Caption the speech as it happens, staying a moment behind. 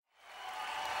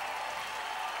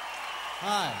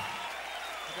Hi.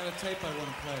 I got a tape I want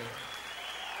to play.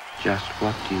 Just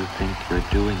what do you think you're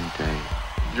doing,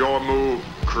 Dave? Your move,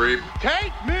 creep.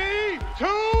 Take me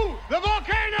to the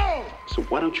volcano! So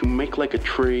why don't you make like a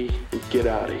tree and get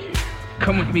out of here?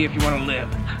 Come with me if you want to live.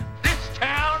 This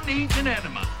town needs an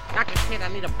enema. Dr. Kid, I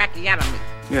need a backiotomy.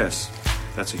 Yes,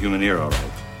 that's a human ear, all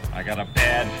right. I got a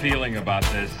bad feeling about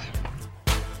this.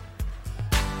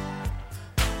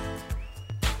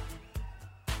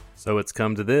 So it's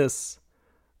come to this.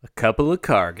 A couple of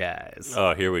car guys.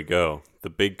 Oh, here we go. The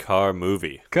big car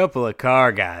movie. Couple of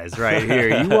car guys right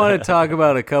here. You want to talk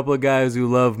about a couple of guys who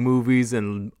love movies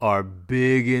and are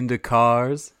big into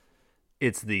cars?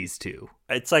 It's these two.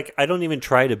 It's like I don't even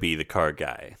try to be the car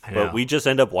guy, I know. but we just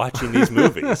end up watching these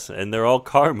movies, and they're all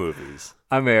car movies.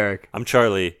 I'm Eric. I'm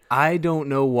Charlie. I don't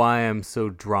know why I'm so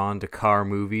drawn to car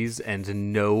movies and to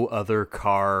no other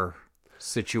car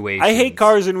situations. I hate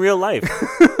cars in real life.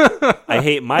 I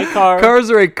hate my car. Cars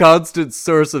are a constant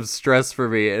source of stress for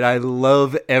me, and I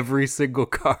love every single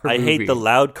car I movie. hate the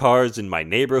loud cars in my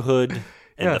neighborhood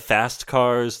and Yeah. the fast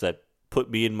cars that put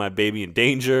me and my baby in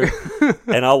danger.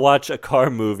 And I'll watch a car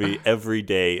movie every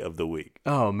day of the week.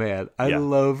 Oh, man. I Yeah.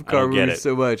 love I car don't get movies it.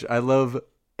 so much. I love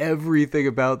everything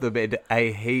about them, and I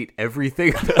hate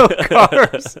everything about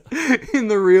cars in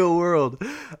the real world.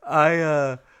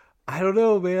 I don't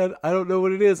know, man. I don't know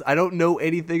what it is. I don't know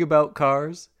anything about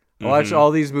cars. I watch all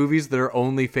these movies that are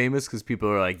only famous because people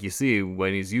are like, you see,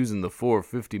 when he's using the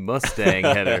 450 Mustang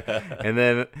header. And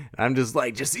then I'm just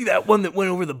like, just see that one that went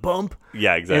over the bump?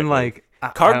 Yeah, exactly. And like,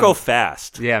 Car go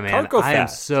fast. Yeah, man. Car go I am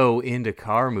fast. so into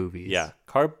car movies. Yeah,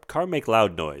 car make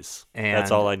loud noise. That's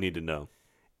And- all I need to know.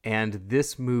 And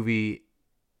this movie,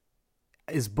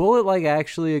 is Bullet like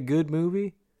actually a good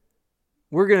movie?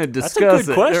 We're gonna That's a discuss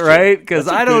good it, question. right? Because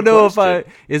That's a I don't good know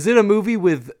question. is it a movie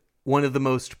with one of the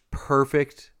most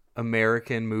perfect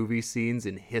American movie scenes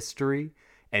in history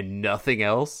and nothing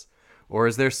else, or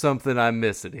is there something I'm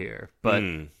missing here? But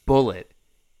Bullet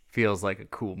feels like a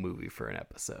cool movie for an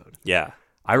episode. Yeah.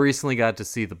 I recently got to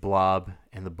see The Blob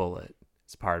and The Bullet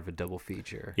as part of a double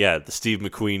feature. Yeah, the Steve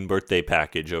McQueen birthday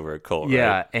package over at Cole, Yeah,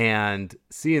 right? and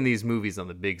seeing these movies on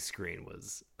the big screen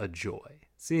was a joy.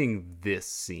 Seeing this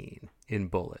scene in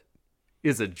Bullet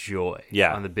is a joy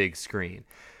on the big screen.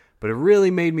 But it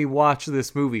really made me watch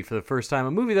this movie for the first time,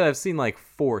 a movie that I've seen like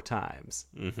 4 times.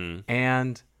 Mm-hmm.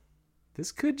 And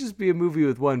this could just be a movie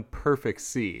with one perfect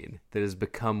scene that has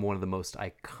become one of the most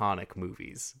iconic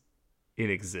movies in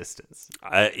existence.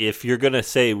 If you're going to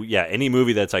say, any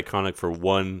movie that's iconic for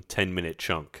one 10-minute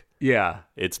chunk, Yeah,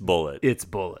 it's Bullet. it's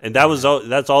Bullet. And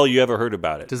that's all you ever heard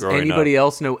about it. Does growing anybody up.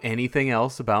 else know anything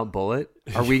else about Bullet?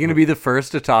 Are we going to be the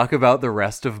first to talk about the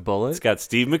rest of Bullet? It's got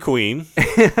Steve McQueen.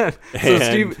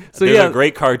 So there's yeah, a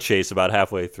great car chase about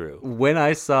halfway through. when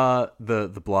I saw the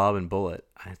Blob and Bullet,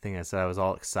 I think I said I was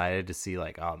all excited to see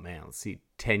like, oh man, let's see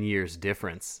 10 years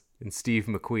difference in Steve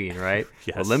McQueen, right?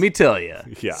 Yes. Well, let me tell you,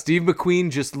 Yeah. Steve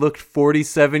McQueen just looked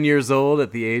 47 years old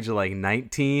at the age of like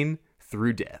 19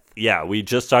 through death. Yeah, we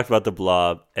just talked about the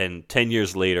Blob, and 10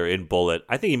 years later in Bullet,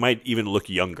 I think he might even look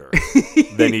younger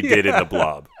than he did in the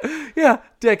Blob, Yeah,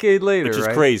 decade later, which is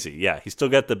right? crazy. Yeah, he's still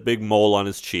got the big mole on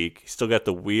his cheek. He's still got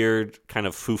the weird kind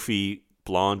of foofy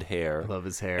blonde hair. Love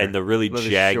his hair And the really Love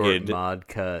his jagged, short mod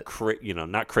cut.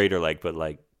 not crater-like, but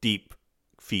like deep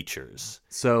features.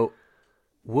 So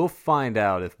we'll find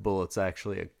out if Bullet's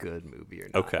actually a good movie or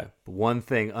not. Okay. But one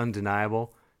thing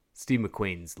undeniable, Steve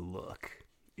McQueen's look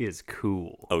is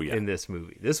cool in this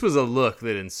movie. This was a look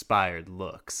that inspired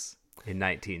looks in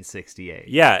 1968.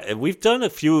 Yeah, and we've done a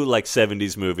few like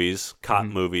 70s movies, cop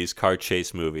movies, car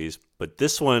chase movies, but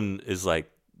this one is like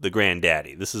the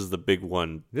granddaddy. This is the big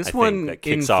one. This I one think, that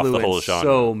kicks off the whole influenced genre.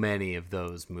 so many of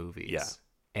those movies. Yeah.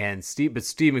 And Steve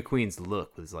McQueen's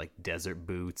look was like desert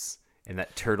boots and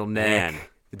that turtleneck, Man,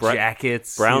 the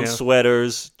jackets, brown you know?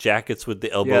 sweaters, jackets with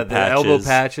the elbow Yeah, patches. the elbow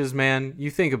patches, man. You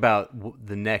think about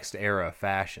the next era of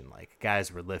fashion, like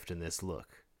guys were lifting this look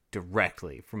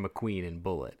directly from McQueen and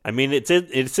Bullet. I mean, it's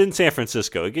in San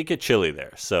Francisco. It could get chilly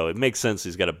there, so it makes sense.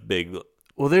 He's got a big.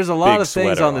 Well, there's a lot big of things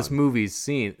sweater on this on. movie's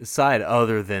side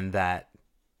other than that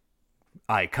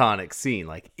iconic scene.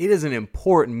 Like, it is an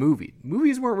important movie.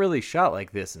 Movies weren't really shot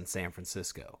like this in San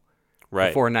Francisco Right.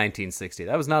 before 1960.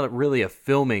 That was not really a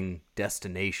filming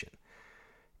destination.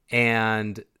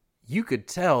 And you could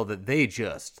tell that they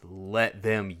just let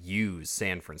them use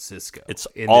San Francisco. It's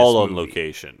in all this on movie.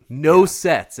 location. No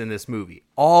sets in this movie.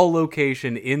 All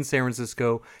location in San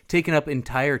Francisco, taking up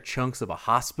entire chunks of a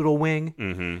hospital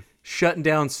wing, shutting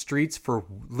down streets for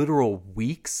literal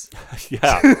weeks.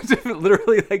 Yeah.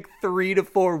 Literally like 3 to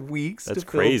 4 weeks That's to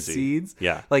film crazy. scenes.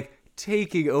 Yeah. Like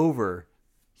taking over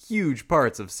huge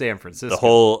parts of San Francisco. The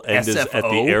whole end is SFO? at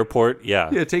the airport. Yeah.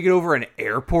 Yeah, taking over an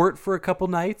airport for a couple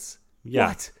nights. Yeah.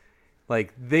 What?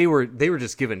 Like they were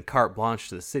just given carte blanche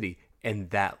to the city, and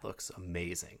that looks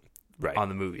amazing. Right. On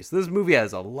the movie. So this movie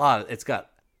has it's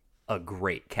got a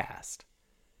great cast.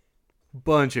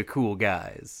 Bunch of cool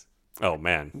guys. Oh,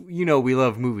 man. You know, we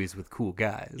love movies with cool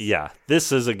guys. Yeah.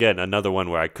 This is, again, another one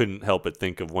where I couldn't help but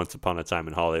think of Once Upon a Time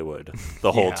in Hollywood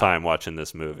the whole time watching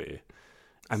this movie.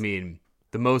 I mean,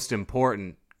 the most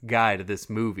important guy to this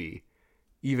movie,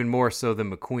 even more so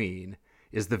than McQueen,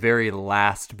 is the very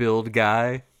last build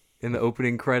guy in the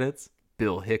opening credits,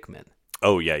 Bill Hickman.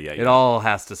 Oh, yeah. It all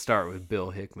has to start with Bill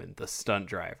Hickman, the stunt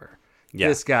driver. Yeah.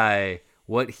 This guy,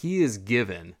 what he is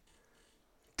given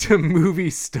to movie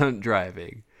stunt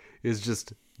driving is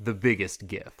just the biggest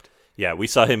gift. Yeah, we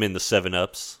saw him in the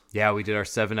 7-Ups. Yeah, we did our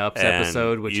 7-Ups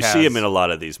episode, which you see him in a lot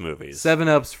of these movies.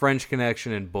 7-Ups, French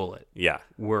Connection, and Bullet. Yeah.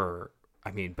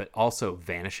 But also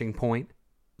Vanishing Point.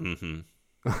 Mm-hmm.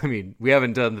 I mean, we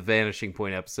haven't done the Vanishing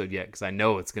Point episode yet because I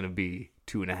know it's going to be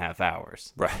 2.5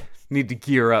 hours. Right. Need to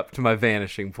gear up to my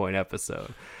Vanishing Point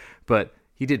episode. But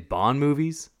he did Bond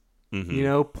movies, you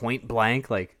know, Point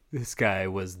Blank. Like, this guy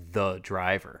was the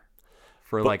driver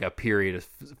for like a period of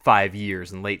 5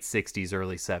 years in late 60s,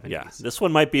 early 70s. Yeah, this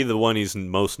one might be the one he's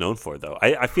most known for, though.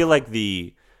 I feel like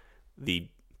the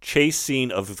chase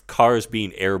scene of cars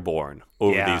being airborne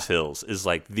over these hills is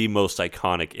like the most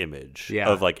iconic image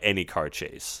of like any car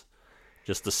chase.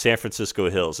 Just the San Francisco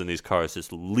hills and these cars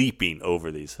just leaping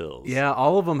over these hills. Yeah,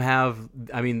 all of them have,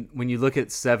 I mean, when you look at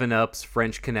 7-Ups,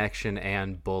 French Connection,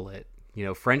 and Bullet, you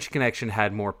know, French Connection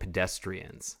had more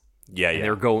pedestrians. Yeah, and they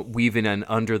were weaving in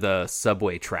under the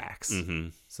subway tracks. Mm-hmm.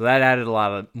 So that added a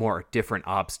lot of more different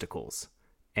obstacles.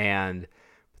 And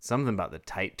something about the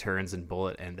tight turns in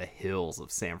Bullet and the hills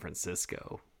of San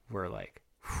Francisco were like,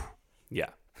 whew. Yeah.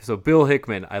 So Bill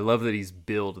Hickman, I love that he's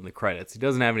billed in the credits. He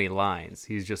doesn't have any lines.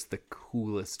 He's just the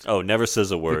coolest. Oh, never says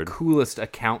a word. The coolest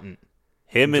accountant.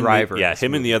 Him and driver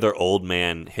and the other old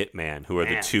man hitman, who are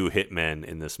the two hitmen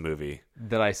in this movie.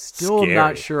 That I still am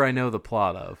not sure I know the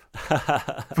plot of.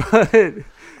 But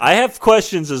I have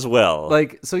questions as well.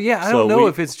 Like, so yeah, I don't know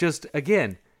if it's just,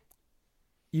 again,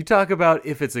 you talk about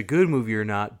if it's a good movie or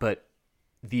not, but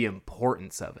the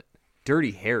importance of it.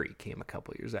 Dirty Harry came a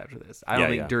couple years after this. I don't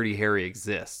think Dirty Harry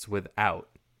exists without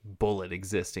Bullet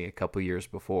existing a couple years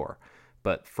before.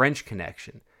 But French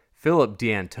Connection, Philip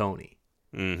D'Antoni.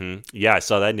 Mm-hmm. Yeah, I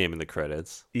saw that name in the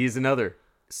credits. He's another.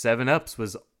 7-Ups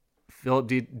was Philip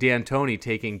D'Antoni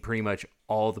taking pretty much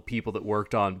all the people that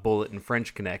worked on Bullet and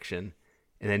French Connection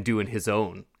and then doing his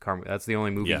own. That's the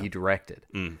only movie he directed.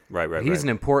 Right. He's an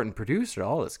important producer to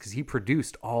all this because he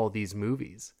produced all these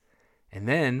movies. And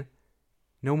then,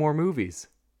 no more movies.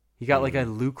 He got like a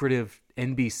lucrative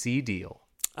NBC deal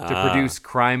to produce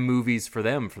crime movies for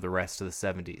them for the rest of the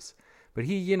 70s. But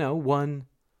he, you know, won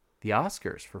the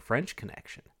Oscars for French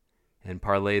Connection and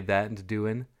parlayed that into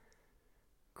doing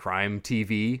crime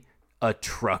TV, a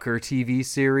trucker TV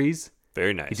series.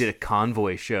 Very nice. He did a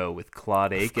convoy show with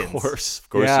Claude Akins. Of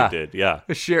course he did. Yeah,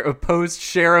 a post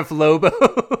Sheriff Lobo.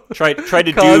 tried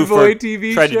to convoy do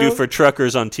TV tried show? to do for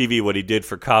truckers on TV what he did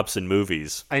for cops in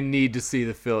movies. I need to see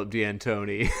the Philip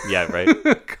D'Antoni. Yeah,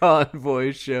 right.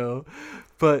 Convoy show,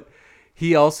 but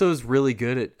he also is really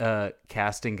good at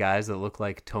casting guys that look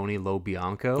like Tony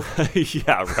LoBianco.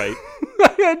 Yeah, right.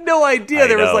 I had no idea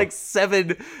there was like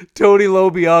 7 Tony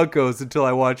LoBiancos until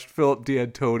I watched Philip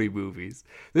D'Antoni movies.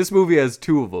 This movie has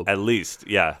 2 of them. At least,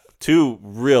 yeah. 2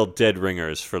 real dead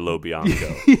ringers for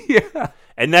LoBianco. Yeah.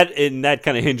 And that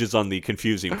kind of hinges on the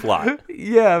confusing plot.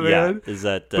 Yeah, man. Yeah, is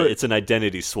that it's an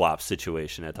identity swap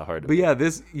situation at the heart of it.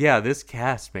 But this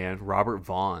cast, man, Robert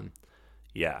Vaughn.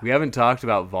 Yeah. We haven't talked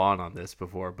about Vaughn on this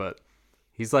before, but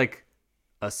he's like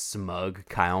a smug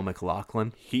Kyle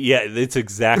MacLachlan. It's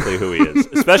exactly who he is,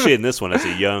 especially in this one as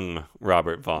a young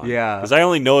Robert Vaughn. Yeah. Because I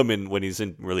only know him when he's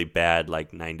in really bad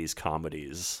like 90s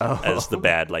comedies as the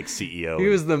bad like CEO. He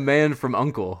was the man from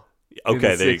Uncle.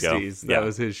 Okay, there 60s. you go. That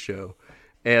was his show.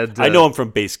 And I know him from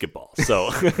basketball,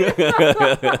 so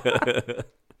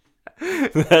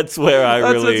that's where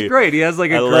that's what's great. He has like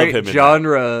a great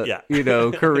genre,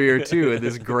 career too, in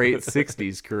this great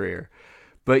 60s career.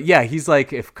 But yeah, he's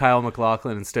like if Kyle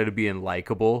MacLachlan, instead of being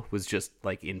likable, was just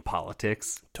like in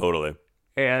politics. Totally.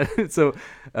 And so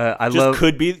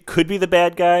could be the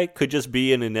bad guy, could just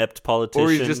be an inept politician, or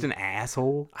he's just an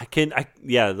asshole. I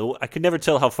could never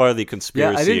tell how far the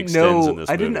conspiracy extends in this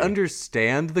movie. I didn't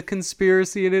understand the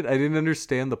conspiracy in it. I didn't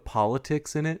understand the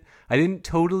politics in it. I didn't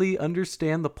totally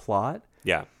understand the plot.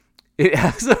 Yeah. It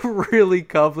has a really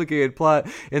complicated plot.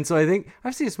 And so I think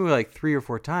I've seen this movie like 3 or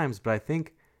 4 times, but I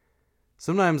think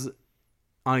sometimes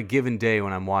on a given day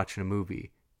when I'm watching a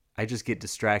movie, I just get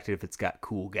distracted if it's got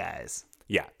cool guys.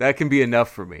 Yeah. That can be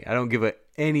enough for me. I don't give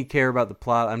any care about the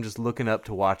plot. I'm just looking up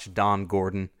to watch Don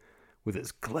Gordon with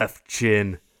his cleft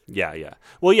chin. Yeah.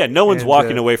 Well, yeah, no one's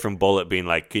walking away from Bullitt being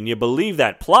like, can you believe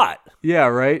that plot? Yeah,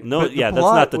 right? No, yeah, that's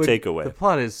not the takeaway. The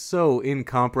plot is so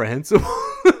incomprehensible.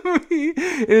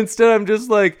 And instead, I'm just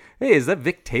like, hey, is that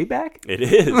Vic Tayback? It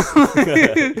is.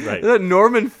 Right. Is that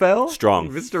Norman Fell? Strong.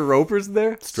 Mr. Roper's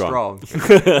there? Strong.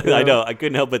 You I know. I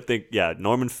couldn't help but think,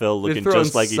 Norman Fell looking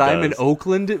just like he does. Simon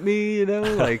Oakland at me,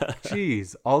 like,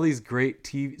 geez, all these great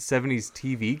 70s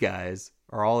TV guys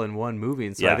are all in one movie.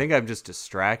 And so I think I'm just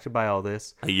distracted by all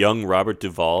this. A young Robert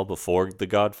Duvall before The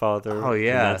Godfather. Oh,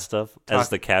 yeah. And that stuff. As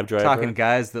the cab driver. Talking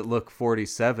guys that look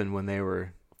 47 when they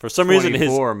were... For some reason, and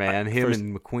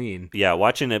McQueen. Yeah,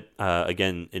 watching it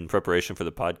again in preparation for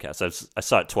the podcast, I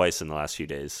saw it twice in the last few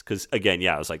days. Because, again,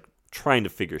 I was like trying to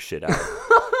figure shit out.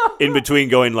 In between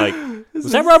going like,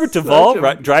 was that Robert Duvall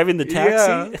driving the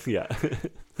taxi? Yeah.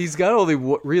 He's got only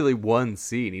really one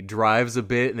scene. He drives a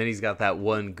bit, and then he's got that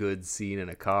one good scene in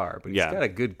a car. But he's got a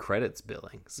good credits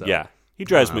billing. So. Yeah. He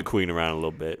drives McQueen around a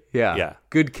little bit. Yeah.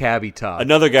 Good cabbie talk.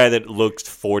 Another guy that looks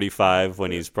 45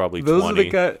 when he's probably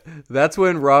 20. That's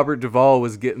when Robert Duvall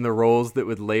was getting the roles that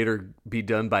would later be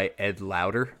done by Ed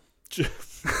Lauter.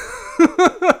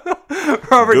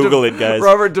 Google it, guys.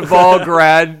 Robert Duvall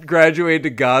graduated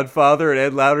to Godfather, and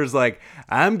Ed Lauter's like,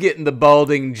 I'm getting the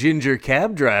balding ginger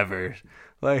cab driver.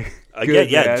 Like,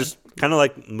 just kind of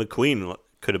like McQueen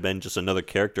could have been just another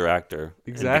character actor.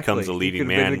 Exactly. And becomes a leading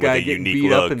man with a unique beat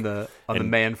look. Up on the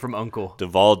Man from U.N.C.L.E.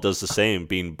 Duvall does the same,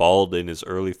 being bald in his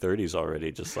early 30s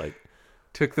already, just like...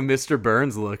 Took the Mr.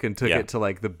 Burns look and took it to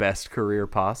like the best career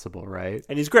possible, right?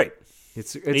 And he's great.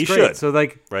 It's he great. Should. So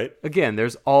like, right? Again,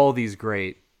 there's all these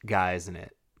great guys in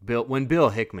it. When Bill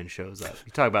Hickman shows up,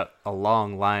 you talk about a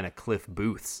long line of Cliff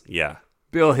Booths. Yeah.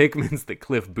 Bill Hickman's the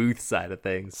Cliff Booth side of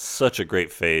things. Such a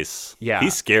great face. Yeah.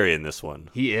 He's scary in this one.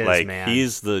 He is, man.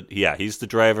 He's the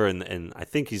driver, and I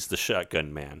think he's the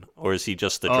shotgun man. Or is he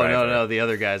just the driver? Oh, no, the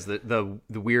other guys, the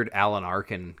weird Alan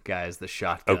Arkin guy is the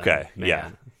shotgun man.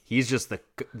 Yeah. He's just the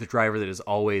driver that is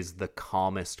always the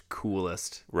calmest,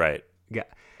 coolest. Right. Yeah.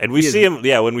 And we see him,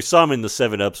 when we saw him in the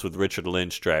 7-Ups with Richard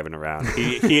Lynch driving around,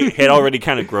 he had already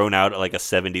kind of grown out like a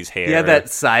 70s hair. Yeah, that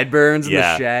sideburns and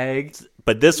the shag.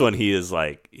 But this one, he is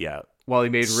like, While he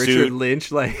made Richard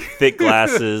Lynch like thick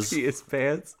glasses, his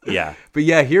pants. Yeah, but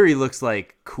here he looks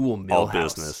like cool Milhouse. All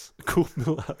business, cool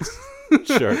Milhouse.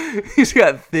 Sure, he's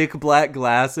got thick black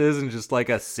glasses and just like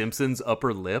a Simpsons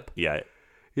upper lip. Yeah,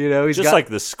 he's just like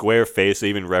the square face. They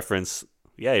even reference,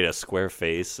 he had a square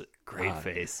face, great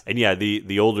face, and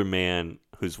the older man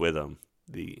who's with him.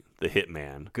 The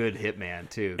hitman. Good hitman,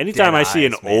 too. Anytime I see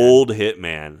an old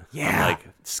hitman, I'm like,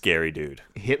 scary dude.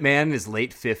 Hitman in his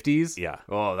late 50s? Yeah.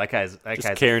 Oh, that guy's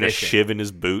carrying a shiv in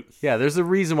his boot. Yeah, there's a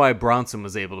reason why Bronson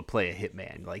was able to play a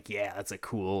hitman. Like, that's a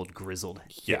cool old grizzled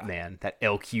hitman. That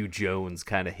L.Q. Jones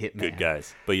kind of hitman. Good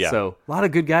guys. But So, a lot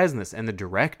of good guys in this. And the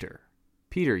director,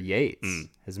 Peter Yates,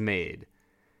 has made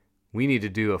We Need to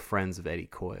Do a Friends of Eddie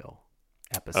Coyle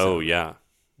episode. Oh, yeah.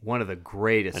 One of the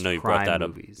greatest crime movies. I know you brought that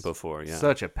up before, yeah.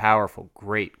 Such a powerful,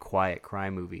 great, quiet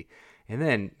crime movie. And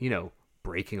then,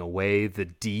 Breaking Away, The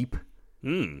Deep.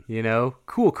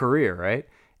 Cool career, right?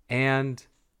 And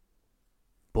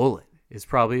Bullitt is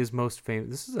probably his most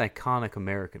famous. This is an iconic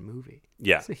American movie.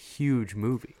 Yeah. It's a huge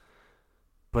movie.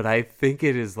 But I think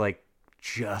it is like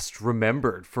just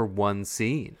remembered for one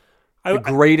scene. The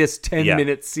greatest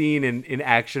 10-minute scene in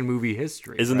action movie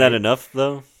history. Isn't that enough,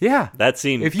 though? Yeah. That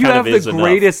scene if you kind have of is the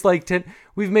greatest, enough. 10...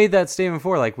 We've made that statement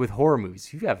before, like with horror movies.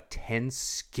 If you have 10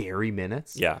 scary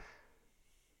minutes. Yeah.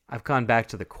 I've gone back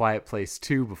to The Quiet Place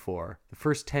 2 before. The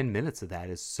first 10 minutes of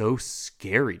that is so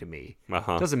scary to me.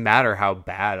 Uh-huh. It doesn't matter how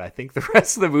bad I think the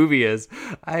rest of the movie is.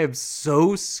 I am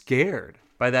so scared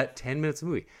by that 10 minutes of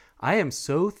movie. I am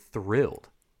so thrilled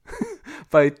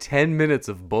by 10 minutes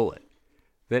of Bullitt.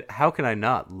 That how can I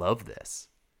not love this,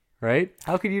 right?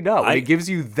 How can you not? When it gives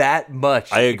you that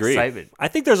much excitement. I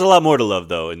think there's a lot more to love,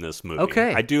 though, in this movie.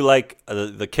 Okay. I do like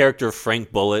the character of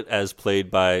Frank Bullitt, as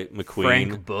played by McQueen.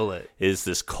 Frank Bullitt. Is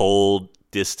this cold,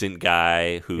 distant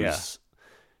guy who's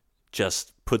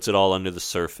just puts it all under the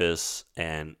surface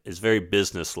and is very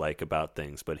businesslike about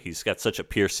things, but he's got such a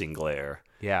piercing glare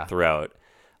throughout.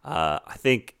 I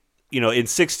think... in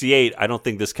 68, I don't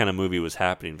think this kind of movie was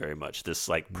happening very much. This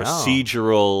like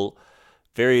procedural,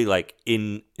 very like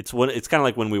it's kind of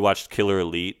like when we watched Killer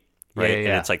Elite, right? Yeah. And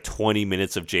it's like 20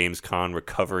 minutes of James Caan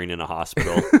recovering in a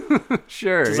hospital.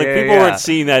 Sure. It's like people weren't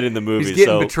seeing that in the movie. He's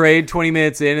getting betrayed 20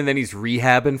 minutes in, and then he's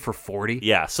rehabbing for 40.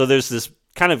 Yeah. So there's this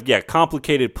kind of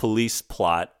complicated police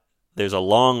plot. There's a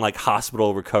long like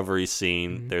hospital recovery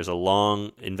scene. Mm-hmm. There's a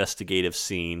long investigative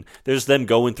scene. There's them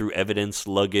going through evidence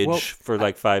luggage for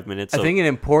like 5 minutes. I think an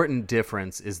important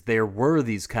difference is there were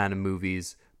these kind of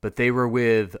movies, but they were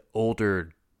with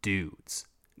older dudes.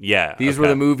 Yeah. These were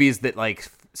the movies that like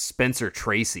Spencer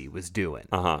Tracy was doing.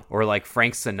 Or like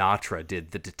Frank Sinatra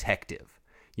did The Detective.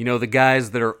 You know, the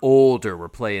guys that are older were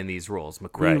playing these roles.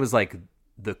 McQueen was like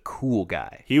the cool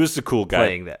guy. He was the cool guy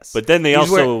playing this. But then they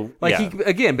also he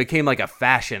again became like a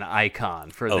fashion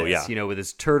icon for this, you know, with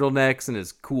his turtlenecks and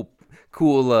his cool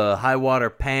high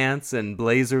water pants and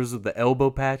blazers with the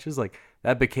elbow patches. Like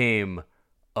that became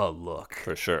a look.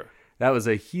 For sure. That was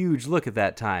a huge look at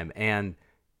that time, and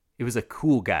it was a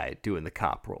cool guy doing the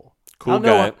cop role. Cool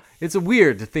guy. It's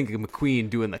weird to think of McQueen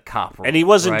doing the cop role. And he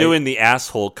wasn't doing the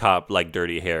asshole cop like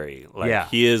Dirty Harry. Like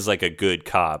he is like a good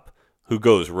cop who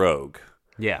goes rogue.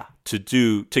 Yeah.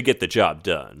 To get the job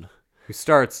done. Who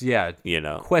starts,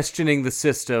 questioning the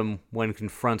system when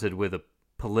confronted with a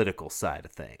political side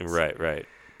of things. Right.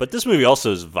 But this movie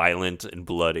also is violent and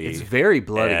bloody. It's very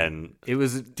bloody. And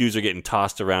dudes are getting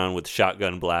tossed around with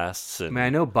shotgun blasts. I mean,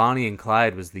 I know Bonnie and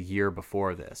Clyde was the year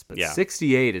before this, but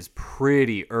 68 is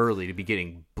pretty early to be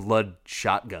getting blood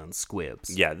shotgun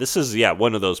squibs. Yeah, this is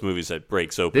one of those movies that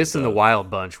breaks open. This and The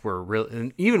Wild Bunch were real,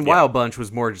 and even Wild Bunch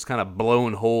was more just kind of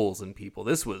blown holes in people.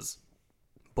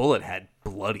 Bullet had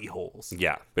bloody holes.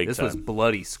 Yeah, big time. This was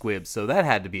bloody squibs, so that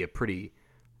had to be a pretty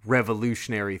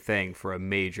revolutionary thing for a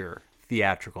major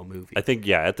theatrical movie. I think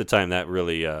at the time that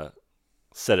really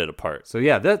set it apart. So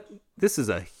this is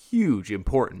a huge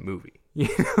important movie. You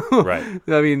know? Right.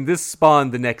 I mean, this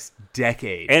spawned the next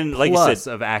decade and like plus you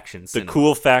said, of action cinema. The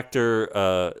cool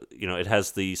factor, it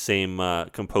has the same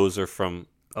composer from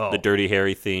the Dirty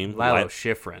Harry theme, Lalo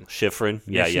Schifrin.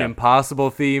 Mission Impossible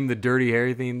theme, the Dirty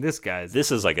Harry theme. This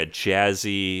is like a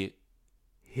jazzy.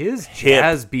 His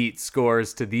jazz beat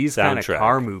scores to these kind of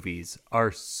car movies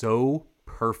are so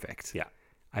perfect. Yeah.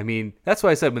 I mean, that's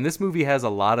why I said when this movie has a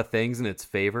lot of things in its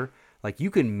favor, like you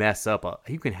can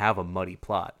you can have a muddy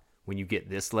plot when you get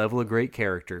this level of great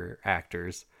character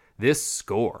actors, this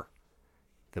score,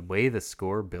 the way the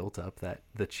score built up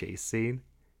the chase scene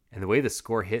and the way the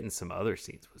score hit in some other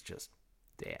scenes was just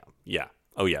damn. Yeah.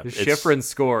 Oh yeah. The Schifrin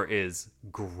score is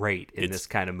great in this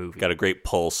kind of movie. Got a great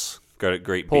pulse, got a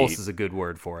great pulse beat. is a good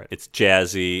word for it. It's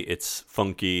jazzy, it's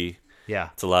funky. Yeah.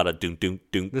 It's a lot of doom doom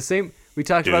doom. The same we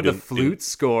talked about the flute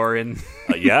score in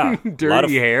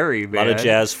Dirty Harry, man. A lot of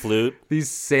jazz flute. These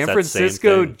San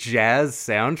Francisco jazz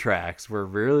soundtracks were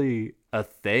really a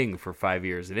thing for 5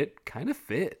 years, and it kind of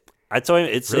fit. It's really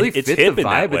it's fit hip the in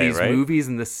vibe that way, of these right? movies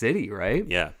in the city, right?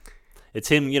 Yeah. It's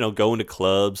him, going to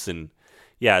clubs and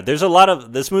there's a lot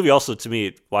of this movie also to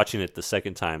me watching it the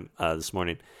second time this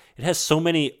morning. It has so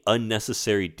many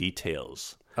unnecessary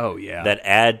details. Oh yeah, that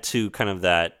add to kind of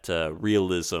that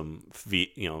realism,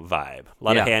 vibe. A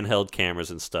lot of handheld cameras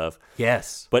and stuff.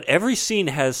 Yes, but every scene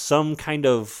has some kind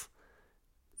of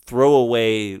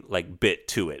throwaway like bit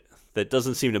to it that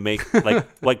doesn't seem to make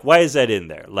like why is that in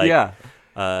there? Like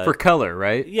for color,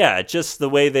 right? Yeah, just the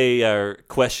way they are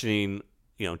questioning,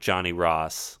 Johnny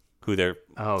Ross, who they're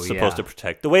supposed to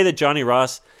protect. The way that Johnny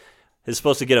Ross is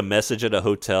supposed to get a message at a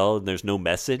hotel and there's no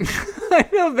message. I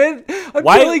know, man. I'm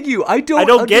telling you, I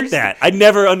don't get that. I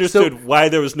never understood why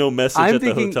there was no message at the hotel.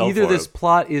 I'm thinking either this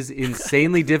plot is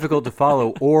insanely difficult to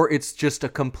follow or it's just a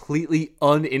completely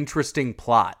uninteresting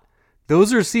plot.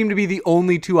 Those seem to be the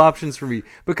only two options for me.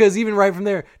 Because even right from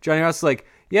there, Johnny Ross is like,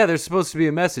 yeah, there's supposed to be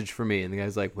a message for me. And the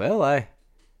guy's like, well, I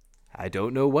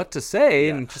don't know what to say.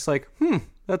 Yeah. And just like,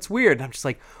 that's weird. And I'm just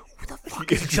like, who the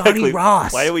fuck is Johnny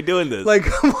Ross? Why are we doing this?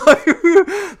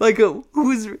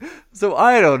 Who's? So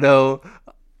I don't know.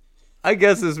 I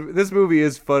guess this movie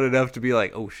is fun enough to be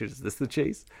like, oh shit, is this the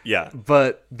chase? Yeah.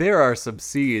 But there are some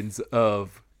scenes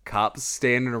of cops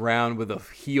standing around with a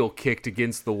heel kicked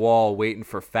against the wall waiting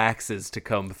for faxes to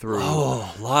come through.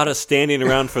 Oh, a lot of standing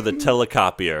around for the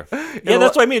telecopier. Yeah,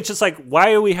 that's what I mean. It's just like,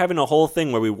 why are we having a whole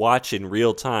thing where we watch in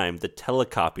real time the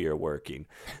telecopier working?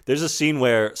 There's a scene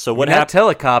where, happened? That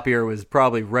telecopier was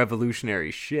probably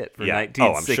revolutionary shit for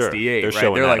 1968. They're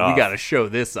showing They're that like, off. we got to show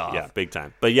this off. Yeah, big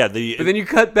time. But yeah, but then you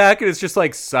cut back and it's just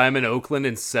like Simon Oakland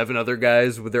and 7 other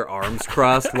guys with their arms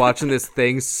crossed watching this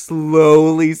thing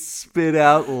slowly spit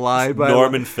out line by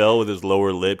Norman Fell with his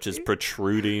lower lip just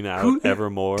protruding out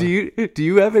evermore. Do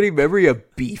you have any memory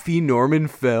of beefy Norman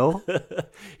Fell?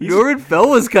 Norman Fell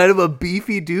was kind of a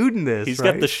beefy dude in this. He's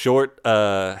got the short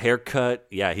haircut.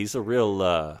 Yeah, he's a real.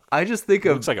 I just think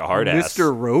of looks like a hard ass.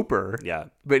 Mr. Roper. Yeah,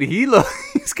 but he's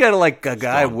kind of like a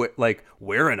guy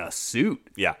wearing a suit.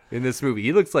 Yeah, in this movie,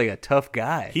 he looks like a tough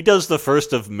guy. He does the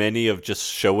first of many of just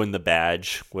showing the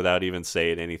badge without even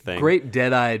saying anything. Great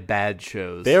dead-eyed badge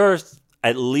shows. There are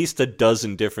at least a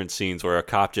dozen different scenes where a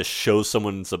cop just shows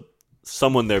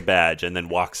someone their badge and then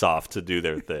walks off to do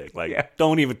their thing. Like,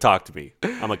 don't even talk to me.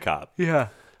 I'm a cop. Yeah.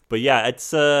 But yeah,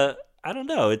 it's I don't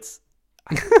know. It's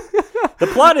the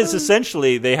plot is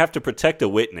essentially they have to protect a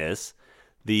witness.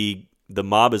 The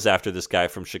mob is after this guy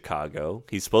from Chicago.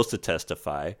 He's supposed to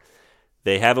testify.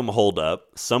 They have him hold up.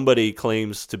 Somebody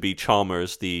claims to be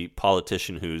Chalmers, the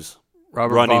politician who's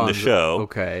running the show.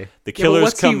 Okay. The killers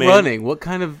what's come he in. running? What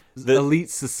kind of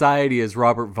elite society is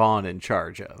Robert Vaughn in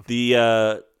charge of?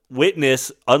 The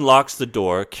witness unlocks the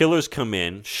door. Killers come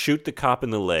in, shoot the cop in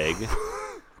the leg.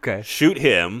 Okay. Shoot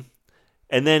him.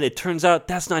 And then it turns out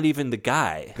that's not even the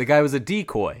guy. The guy was a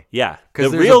decoy. Yeah.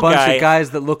 Because there's a bunch of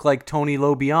guys that look like Tony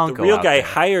LoBianco. The real guy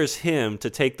hires him to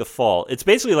take the fall. It's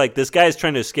basically like this guy's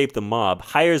trying to escape the mob,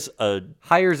 hires a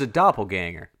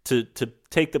doppelganger to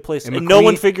take the place. And no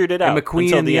one figured it out. And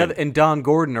McQueen and Don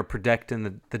Gordon are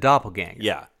protecting the doppelganger.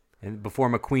 Yeah. And before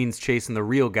McQueen's chasing the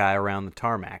real guy around the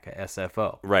tarmac at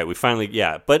SFO. Right, we finally,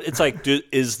 But it's like,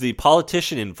 is the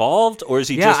politician involved or is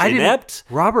he just inept?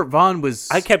 Robert Vaughn was...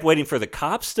 I kept waiting for the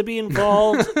cops to be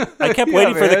involved. I kept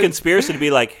waiting for the conspiracy to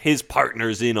be like, his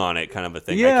partner's in on it kind of a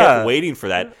thing. Yeah. I kept waiting for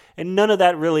that. And none of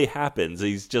that really happens.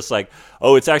 He's just like,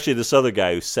 oh, it's actually this other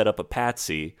guy who set up a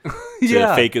patsy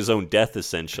to fake his own death,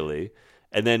 essentially.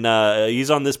 And then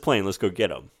he's on this plane. Let's go get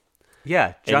him.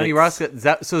 Yeah, Johnny Ross. Is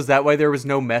that why there was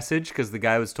no message? Because the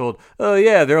guy was told, "Oh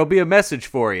yeah, there'll be a message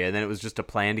for you," and then it was just a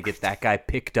plan to get that guy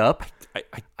picked up.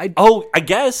 I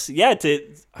guess, yeah.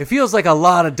 It feels like a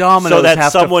lot of dominoes so that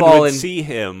have someone to fall would in. see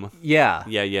him. Yeah,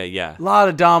 yeah. A lot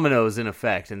of dominoes in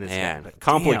effect in this. Man, game.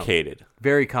 complicated. Damn,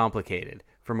 very complicated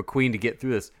for McQueen to get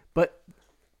through this. But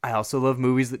I also love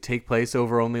movies that take place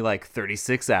over only like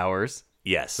 36 hours.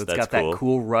 Yes, so it's got that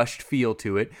cool rushed feel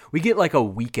to it. We get like a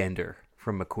weekender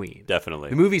from McQueen.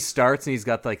 Definitely. The movie starts and he's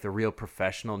got like the real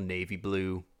professional navy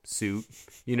blue suit,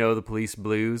 the police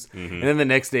blues. Mm-hmm. And then the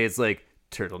next day it's like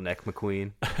turtleneck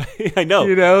McQueen. I know.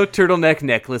 Turtleneck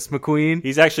necklace McQueen.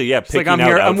 He's actually picking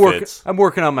out outfits. I'm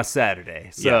working on my Saturday,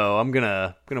 so I'm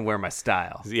gonna wear my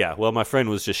style. Yeah, well, my friend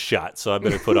was just shot, so I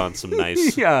better put on some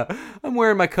nice... Yeah, I'm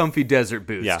wearing my comfy desert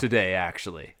boots today,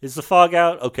 actually. Is the fog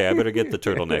out? Okay, I better get the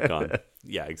turtleneck on.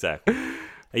 Yeah, exactly.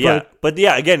 Yeah, but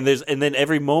again, and then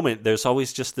every moment there's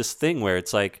always just this thing where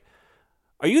it's like,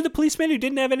 are you the policeman who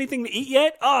didn't have anything to eat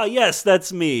yet? Oh, yes,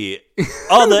 that's me.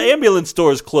 Oh, the ambulance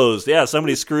store is closed. Yeah,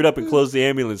 somebody screwed up and closed the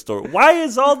ambulance store. Why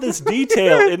is all this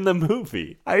detail in the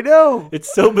movie? I know.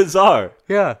 It's so bizarre.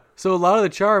 Yeah, so a lot of the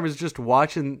charm is just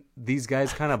watching these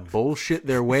guys kind of bullshit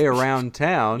their way around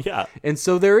town. Yeah. And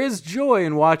so there is joy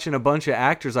in watching a bunch of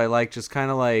actors I like just kind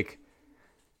of like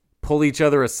pull each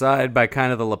other aside by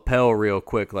kind of the lapel real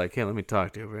quick, like, hey, let me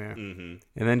talk to you over here. Mm-hmm.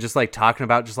 And then just like talking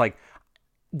about just like,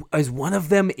 is one of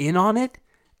them in on it?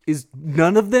 Is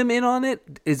none of them in on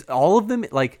it? Is all of them?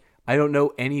 Like, I don't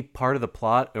know any part of the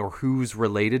plot or who's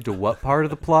related to what part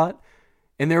of the plot.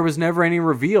 And there was never any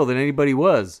reveal that anybody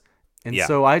was. And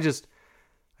so I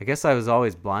guess I was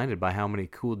always blinded by how many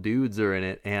cool dudes are in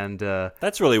it. And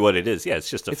that's really what it is. Yeah, it's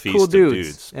just a feast cool of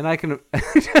dudes. And I can...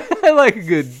 I like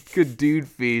a good dude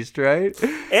feast, right?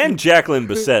 And Jacqueline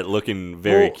Bisset looking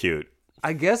very cute.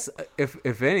 I guess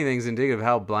if anything's indicative of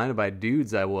how blinded by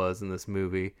dudes I was in this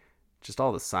movie, just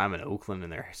all the Simon Oakland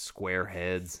and their square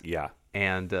heads. Yeah.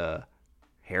 And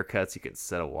haircuts you could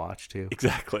set a watch to.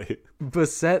 Exactly.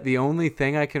 Bisset, the only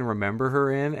thing I can remember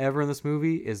her in ever in this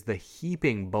movie is the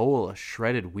heaping bowl of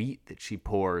shredded wheat that she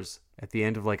pours at the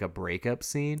end of like a breakup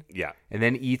scene. Yeah. And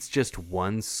then eats just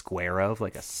one square of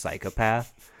like a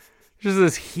psychopath. Just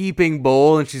this heaping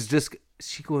bowl, and she's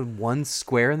going one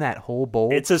square in that whole bowl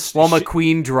while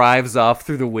McQueen drives off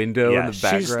through the window in the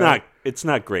background. It's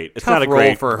not great. It's Tough not a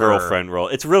great for girlfriend role.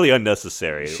 It's really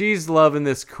unnecessary. She's loving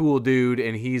this cool dude,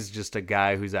 and he's just a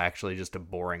guy who's actually just a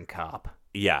boring cop.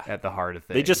 Yeah. At the heart of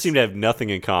things. They just seem to have nothing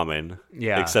in common.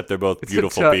 Yeah. Except they're both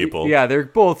beautiful people. Yeah, they're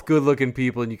both good-looking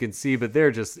people, and you can see, but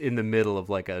they're just in the middle of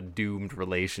like a doomed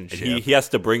relationship. He has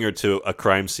to bring her to a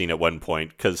crime scene at one point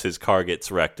because his car gets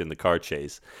wrecked in the car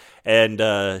chase.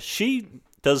 And she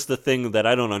does the thing that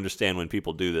I don't understand when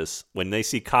people do this. When they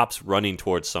see cops running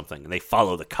towards something, and they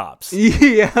follow the cops.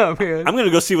 Yeah, man. I'm going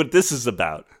to go see what this is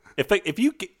about.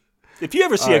 If you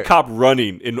ever see a cop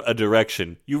running in a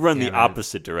direction, you run the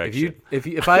opposite direction.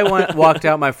 If I walked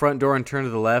out my front door and turned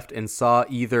to the left and saw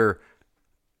either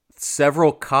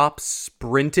several cops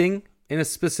sprinting in a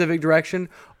specific direction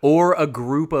or a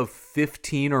group of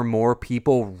 15 or more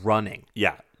people running,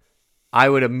 I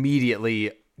would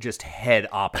immediately just head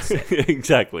opposite.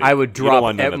 Exactly. I would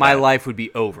drop. My life would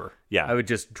be over. Yeah. I would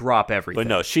just drop everything. But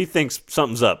no, she thinks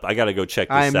something's up. I got to go check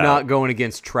this out. I'm not going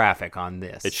against traffic on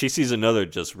this. And she sees another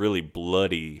just really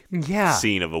bloody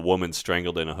scene of a woman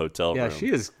strangled in a hotel room. Yeah, she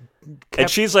is. And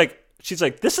she's like,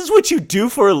 this is what you do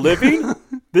for a living?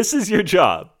 This is your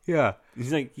job. Yeah. And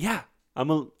he's like, yeah, I'm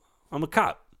a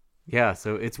cop. Yeah,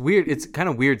 so it's weird. It's kind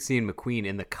of weird seeing McQueen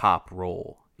in the cop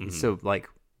role. He's so like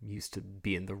used to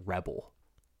being the rebel.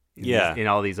 In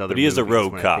all these other. But he is a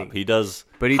rogue cop. He does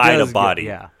hide a body.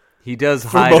 He does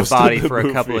hide a body for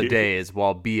a couple of days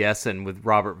while BSing with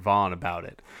Robert Vaughn about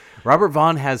it. Robert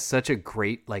Vaughn has such a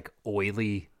great, like,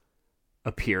 oily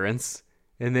appearance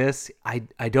in this.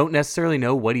 I don't necessarily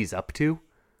know what he's up to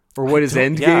or what his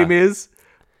end game is,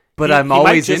 but I'm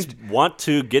always might just want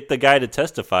to get the guy to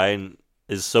testify and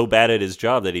is so bad at his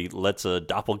job that he lets a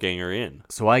doppelganger in.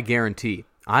 So I guarantee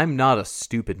I'm not a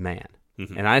stupid man,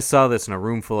 and I saw this in a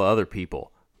room full of other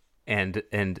people, and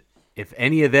if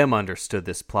any of them understood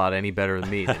this plot any better than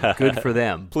me, then good for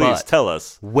them. Please tell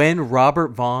us. When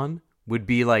Robert Vaughn would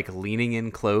be like leaning in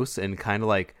close and kind of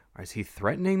like, is he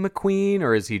threatening McQueen,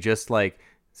 or is he just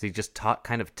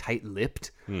kind of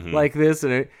tight-lipped like this?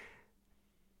 And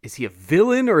is he a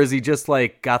villain, or is he just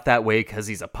like got that way because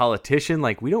he's a politician?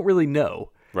 Like, we don't really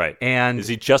know. Right. And is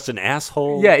he just an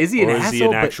asshole? Yeah, is he an asshole? Or is he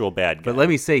an actual bad guy? But let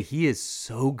me say, he is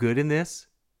so good in this,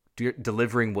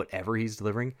 delivering whatever he's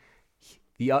delivering.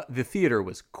 The theater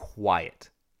was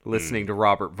quiet listening to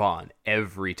Robert Vaughn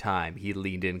every time he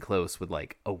leaned in close with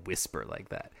like a whisper like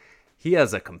that. He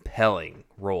has a compelling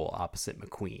role opposite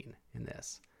McQueen in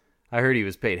this. I heard he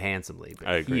was paid handsomely,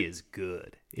 but he is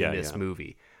good in this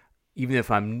movie, even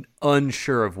if I'm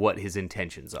unsure of what his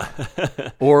intentions are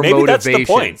or maybe motivations. That's the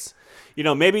point.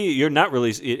 Maybe you're not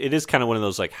really. It is kind of one of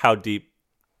those like, how deep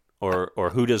or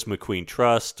who does McQueen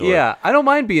trust? Or... Yeah, I don't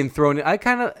mind being thrown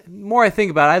in. More I think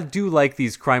about it, I do like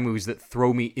these crime movies that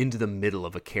throw me into the middle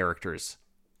of a character's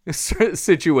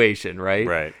situation, right?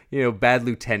 Right. Bad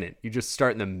Lieutenant. You just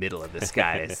start in the middle of this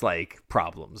guy's like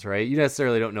problems, right? You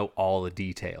necessarily don't know all the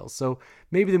details. So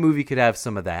maybe the movie could have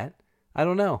some of that. I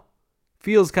don't know.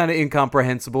 Feels kind of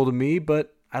incomprehensible to me,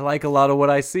 but I like a lot of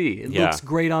what I see. It looks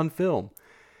great on film.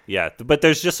 Yeah, but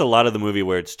there's just a lot of the movie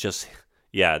where it's just,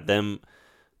 them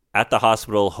at the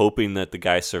hospital hoping that the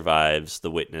guy survives,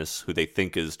 the witness, who they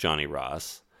think is Johnny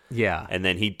Ross. Yeah. And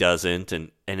then he doesn't, and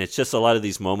it's just a lot of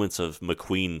these moments of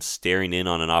McQueen staring in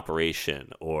on an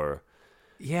operation or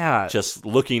just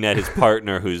looking at his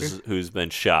partner who's been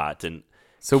shot and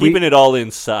so keeping it all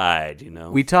inside,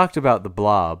 We talked about The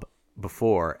Blob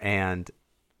before, and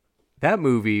that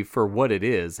movie, for what it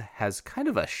is, has kind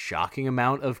of a shocking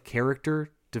amount of character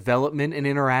development and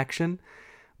interaction.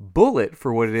 Bullet,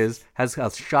 for what it is, has a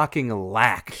shocking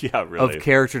lack of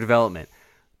character development.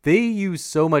 They use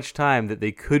so much time that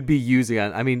they could be using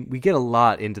on... I mean, we get a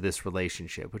lot into this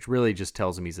relationship, which really just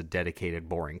tells him he's a dedicated,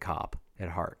 boring cop at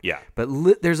heart. Yeah. But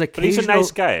there's occasional... But he's a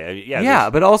nice guy. Yeah,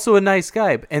 but also a nice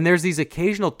guy. And there's these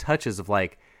occasional touches of,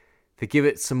 like, that give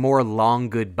it some more long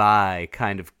goodbye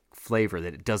kind of flavor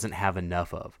that it doesn't have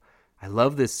enough of. I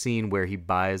love this scene where he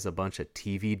buys a bunch of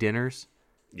TV dinners.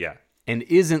 Yeah. And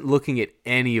isn't looking at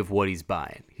any of what he's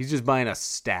buying. He's just buying a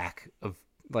stack of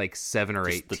like 7 or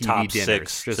 8 TV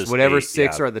dinners. Just whatever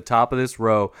 6 are at the top of this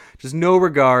row. Just no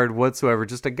regard whatsoever.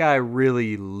 Just a guy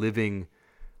really living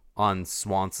on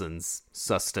Swanson's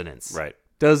sustenance. Right.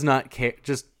 Does not care.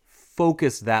 Just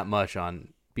focus that much on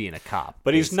being a cop.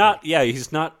 But he's not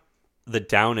the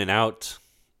down and out,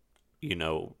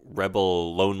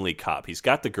 rebel, lonely cop. He's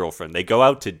got the girlfriend. They go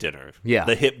out to dinner. Yeah.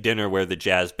 The hip dinner where the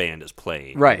jazz band is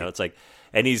playing. Right. It's like,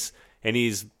 and he's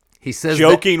he says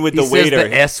joking with the waiter. He says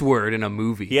the S word in a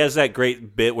movie. He has that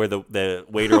great bit where the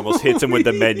waiter almost hits him with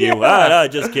the menu. No,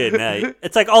 just kidding.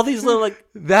 It's like all these little like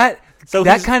that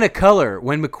kind of color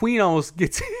when McQueen almost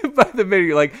gets hit by the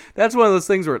menu. Like that's one of those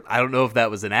things where I don't know if that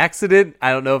was an accident.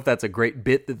 I don't know if that's a great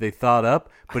bit that they thought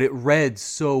up, but it read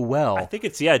so well. I think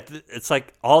it's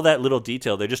like all that little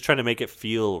detail. They're just trying to make it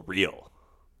feel real,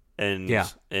 and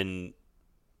the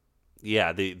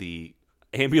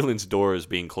ambulance door is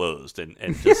being closed, and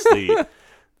just the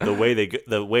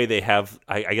way they have.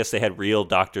 I guess they had real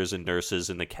doctors and nurses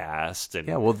in the cast, and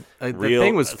the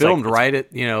thing was filmed right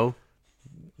at the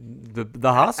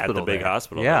hospital, at the big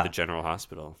hospital, at the general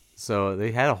hospital. So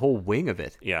they had a whole wing of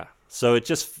it. Yeah. So it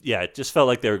just felt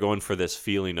like they were going for this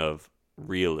feeling of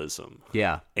realism.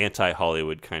 Yeah.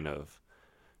 Anti-Hollywood kind of.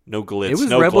 No glitz, it was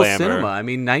no Rebel glamour. cinema. I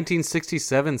mean,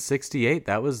 1967, 68,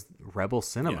 that was Rebel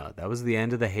cinema. Yeah. That was the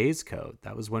end of the Hays Code.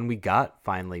 That was when we got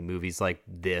finally movies like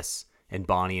this and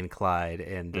Bonnie and Clyde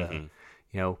and,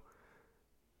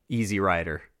 Easy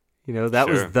Rider. That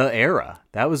was the era.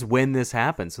 That was when this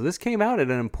happened. So this came out at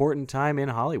an important time in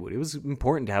Hollywood. It was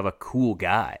important to have a cool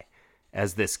guy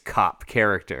as this cop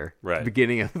character. Right. At the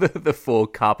beginning of the full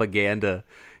propaganda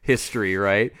history,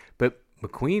 right? But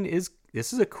McQueen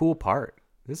this is a cool part.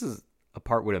 This is a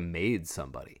part would have made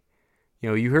somebody.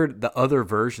 You heard the other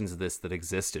versions of this that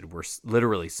existed were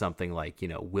literally something like,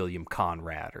 William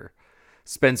Conrad or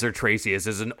Spencer Tracy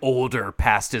as an older,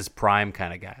 past his prime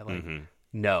kind of guy. Like,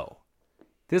 no.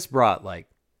 This brought, I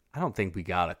don't think we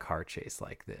got a car chase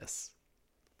like this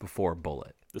before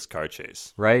Bullitt. This car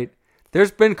chase. Right?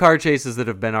 There's been car chases that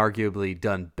have been arguably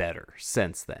done better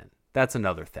since then. That's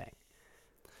another thing.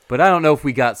 But I don't know if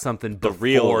we got something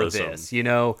before this.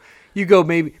 You go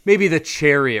maybe the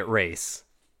chariot race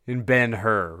in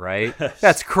Ben-Hur, right?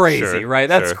 That's crazy, right?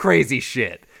 That's crazy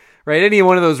shit, right? Any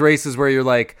one of those races where you're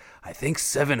like, I think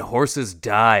 7 horses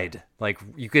died.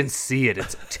 You can see it.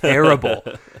 It's terrible.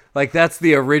 That's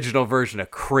the original version of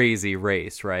Crazy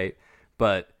Race, right?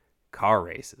 But car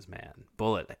races, man.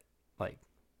 Bullitt,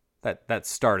 that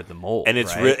started the mold. And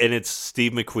it's right? And it's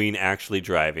Steve McQueen actually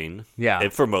driving. Yeah.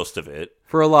 And for most of it.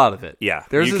 For a lot of it. Yeah.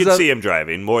 You can see him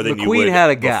driving more than McQueen you would had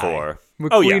a guy. before.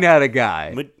 McQueen had a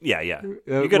guy. Yeah.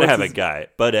 You're going to have a guy.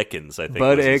 Bud Ekins, I think.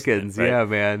 Bud Ekins, right? Yeah,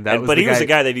 man. But he was a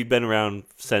guy that he'd been around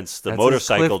since the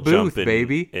motorcycle jump in,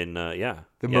 baby. The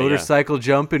motorcycle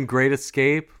jump in Great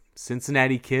Escape,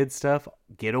 Cincinnati Kid stuff,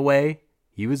 Getaway.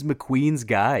 He was McQueen's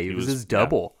guy. He was his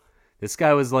double. Yeah. This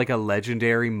guy was like a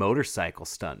legendary motorcycle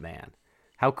stunt man.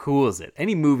 How cool is it?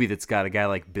 Any movie that's got a guy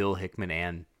like Bill Hickman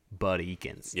and Bud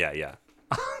Ekins. Yeah.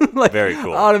 Very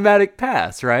cool. Automatic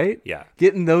pass, right? Yeah.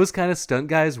 Getting those kind of stunt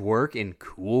guys work in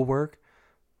cool work.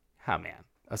 How, man?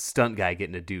 A stunt guy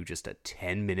getting to do just a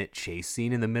 10-minute chase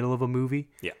scene in the middle of a movie?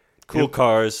 Yeah. Cool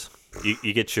cars.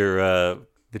 You get your...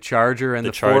 the Charger and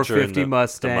the 450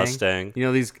 Mustang. The Mustang.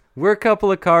 We're a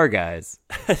couple of car guys.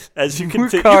 As you can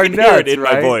hear it in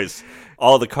my voice.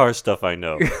 All the car stuff I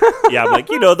know. Yeah, I'm like,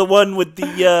 the one with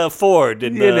the Ford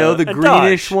and the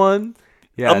greenish Dodge. one.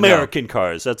 Yeah, American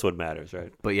cars. That's what matters,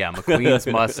 right? But yeah, McQueen's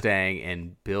Mustang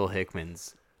and Bill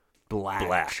Hickman's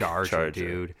black Charger,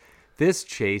 dude. This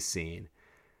chase scene,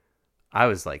 I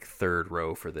was like third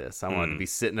row for this. I wanted to be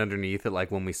sitting underneath it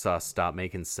like when we saw Stop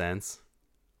Making Sense.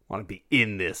 I want to be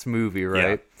in this movie,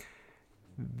 right? Yeah.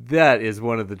 That is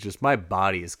one of my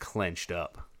body is clenched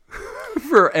up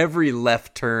for every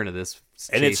left turn of this.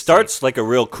 And it starts like a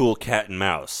real cool cat and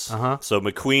mouse. Uh-huh. So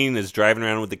McQueen is driving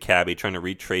around with the cabbie trying to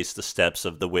retrace the steps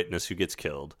of the witness who gets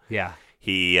killed. Yeah.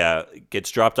 He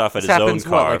gets dropped off at his own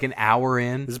car. Like an hour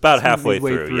in? It's about halfway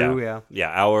through.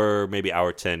 Yeah, maybe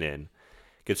hour 10 in.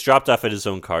 Gets dropped off at his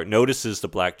own car. Notices the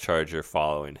black Charger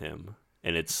following him.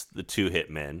 And it's the 2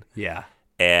 hitmen. Yeah.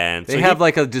 And they have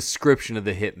like a description of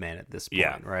the hitman at this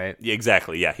point, right? Yeah,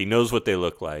 exactly. Yeah, he knows what they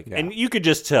look like, and you could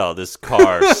just tell this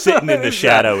car sitting in the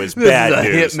shadow is bad news.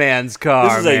 This is a hitman's car.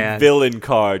 This is a villain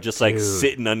car, just like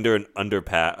sitting under an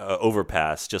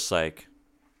overpass, just like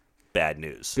bad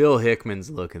news. Bill Hickman's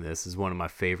look in this is one of my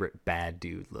favorite bad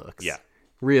dude looks. Yeah,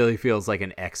 really feels like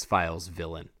an X-Files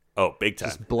villain. Oh, big time!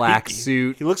 Just black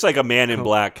suit. He looks like a Man in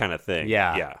Black kind of thing.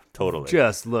 Yeah, totally.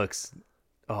 Just looks.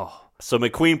 Oh. So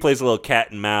McQueen plays a little cat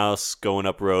and mouse, going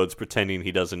up roads, pretending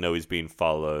he doesn't know he's being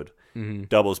followed. Mm-hmm.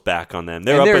 Doubles back on them.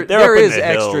 They're up in the hills. There is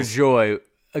extra joy.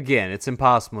 Again, it's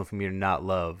impossible for me to not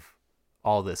love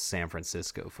all this San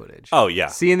Francisco footage. Oh, yeah.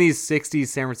 Seeing these 60s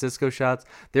San Francisco shots,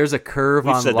 there's a curve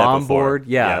on Lombard.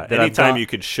 Yeah. Anytime you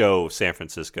could show San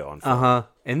Francisco on film. Uh-huh.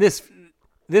 And this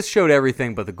showed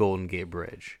everything but the Golden Gate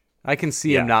Bridge. I can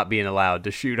see him not being allowed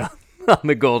to shoot on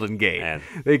the Golden Gate. Man.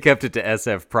 They kept it to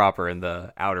SF proper in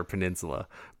the Outer Peninsula.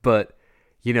 But,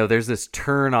 there's this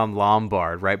turn on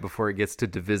Lombard right before it gets to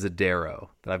Divisadero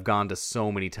that I've gone to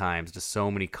so many times, to so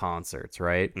many concerts,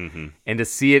 right? Mm-hmm. And to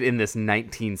see it in this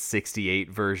 1968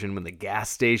 version when the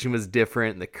gas station was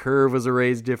different and the curve was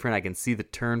erased different, I can see the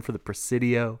turn for the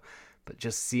Presidio. But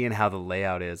just seeing how the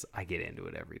layout is, I get into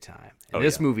it every time. And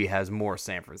this movie has more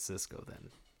San Francisco than...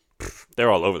 They're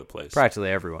all over the place.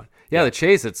 Practically everyone. Yeah, the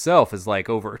chase itself is like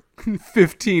over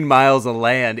 15 miles of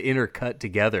land intercut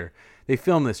together. They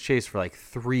filmed this chase for like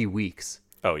 3 weeks.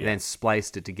 Oh, yeah. And then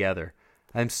spliced it together.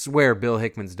 I swear Bill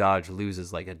Hickman's Dodge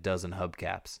loses like a dozen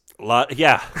hubcaps.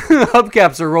 Yeah.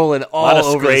 Hubcaps are rolling all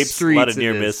over scrapes, the streets. A lot of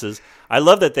near misses. I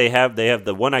love that they have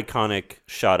the one iconic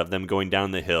shot of them going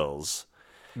down the hills.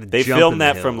 They filmed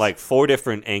that from like 4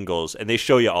 different angles, and they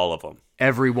show you all of them.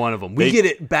 Every one of them. We get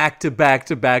it back to back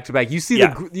to back to back. You see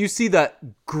the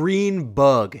green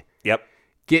bug. Yep.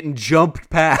 Getting jumped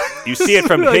past. You see it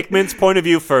from Hickman's point of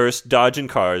view first, dodging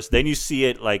cars. Then you see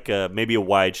it like maybe a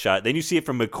wide shot. Then you see it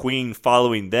from McQueen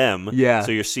following them. Yeah.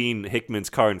 So you're seeing Hickman's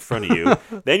car in front of you.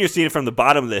 Then you're seeing it from the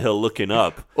bottom of the hill looking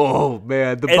up. Oh,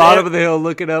 man. The bottom of the hill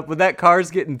looking up. When that car's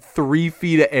getting 3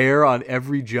 feet of air on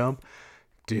every jump.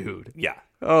 Dude. Yeah.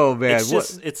 Oh, man.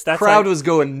 That crowd was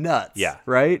going nuts. Yeah.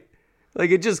 Right? Like,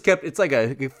 it just kept, it's like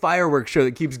a fireworks show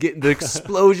that keeps getting, the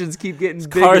explosions keep getting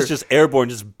bigger. Cars just airborne,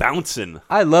 just bouncing.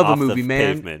 I love a movie,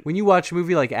 man. Pavement. When you watch a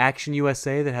movie like Action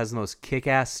USA that has the most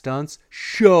kick-ass stunts,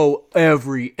 show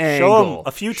every angle. Show them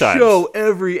a few times. Show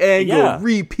every angle. Yeah.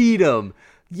 Repeat them.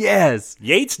 Yes.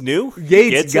 Yates knew.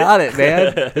 Yates got it,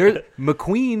 man.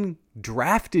 McQueen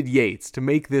drafted Yates to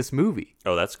make this movie.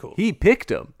 Oh, that's cool. He picked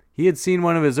him. He had seen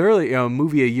one of his early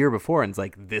movie a year before and it's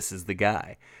like, this is the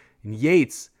guy. And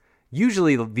Yates...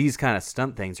 Usually these kind of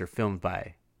stunt things are filmed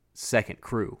by second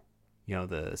crew,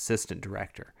 the assistant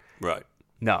director. Right.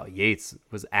 No, Yates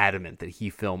was adamant that he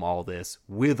film all this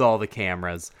with all the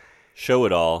cameras. Show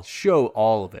it all. Show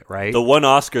all of it, right? The one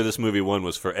Oscar this movie won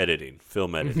was for editing,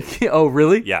 film editing. Oh,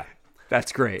 really? Yeah.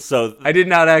 That's great. So I did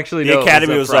not actually know. The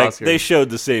Academy was like, Oscars. they showed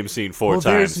the same scene 4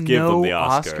 times. Give them the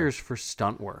Oscar. Oscars for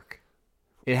stunt work.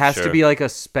 It has to be like a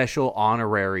special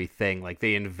honorary thing, like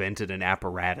they invented an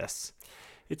apparatus.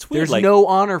 It's weird. There's no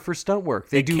honor for stunt work.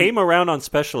 They came around on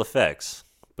special effects,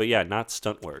 but yeah, not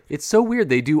stunt work. It's so weird.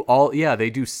 They do they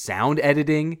do sound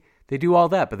editing. They do all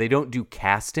that, but they don't do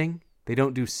casting. They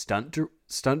don't do stunt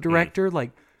director.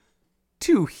 Like,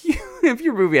 if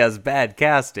your movie has bad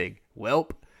casting,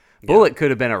 Bullet could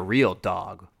have been a real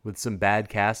dog with some bad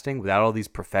casting without all these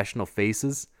professional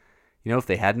faces. If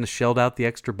they hadn't shelled out the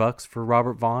extra bucks for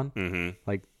Robert Vaughn,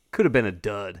 like, could have been a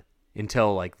dud.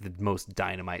 Until like the most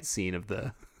dynamite scene of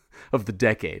the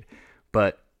decade.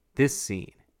 But this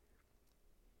scene,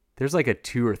 there's like a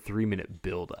 2 or 3 minute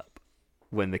build up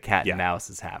when the cat and mouse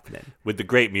is happening. With the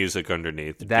great music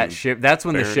underneath. That's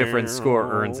when the Schifrin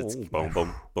score earns its boom,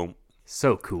 boom, boom.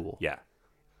 So cool. Yeah.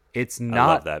 It's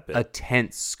not a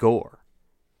tense score.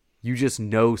 You just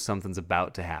know something's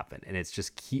about to happen, and it's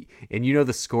just and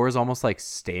the score is almost like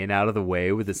staying out of the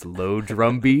way with this low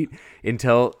drum beat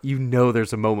until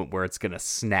there's a moment where it's gonna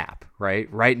snap right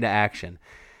into action.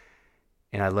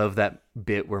 And I love that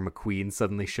bit where McQueen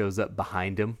suddenly shows up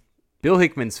behind him. Bill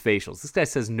Hickman's facials. This guy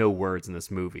says no words in this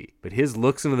movie, but his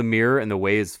looks into the mirror and the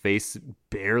way his face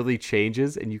barely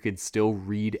changes, and you can still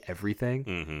read everything.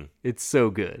 Mm-hmm. It's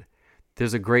so good.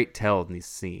 There's a great tell in this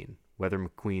scene. Whether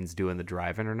McQueen's doing the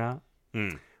driving or not.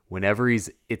 Whenever it's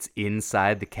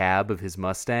inside the cab of his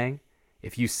Mustang,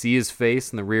 if you see his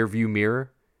face in the rear view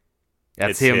mirror,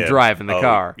 that's him driving the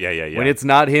car. Yeah. When it's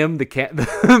not him,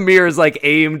 the mirror is like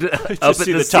aimed up at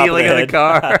the ceiling of the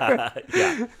car.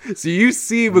 Yeah. So you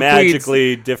see McQueen's...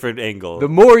 Magically different angle. The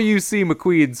more you see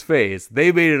McQueen's face,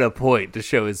 they made it a point to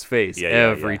show his face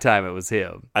every time it was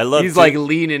him. He's like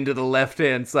leaning to the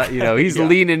left-hand side. He's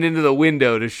leaning into the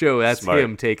window to show that's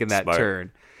him taking that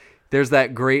turn. There's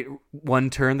that great one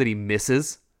turn that he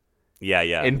misses. Yeah.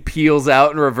 And peels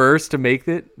out in reverse to make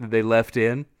it that they left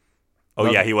in. Oh,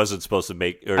 yeah, he wasn't supposed to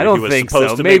make... I don't think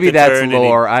so. Maybe that's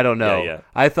lore. I don't know. Yeah.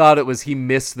 I thought it was he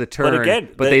missed the turn,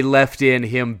 but they left in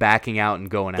him backing out and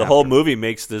going out. The whole movie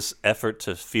makes this effort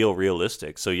to feel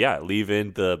realistic. So, yeah, leave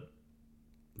in the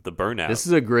burnout. This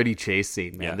is a gritty chase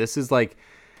scene, man. Yeah.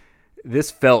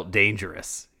 This felt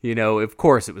dangerous. Of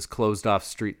course, it was closed off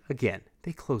street. Again,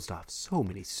 they closed off so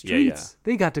many streets.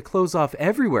 They got to close off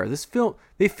everywhere.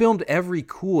 They filmed every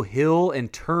cool hill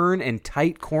and turn and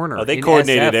tight corner. Oh, they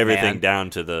coordinated everything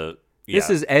down to the... Yeah. This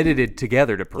is edited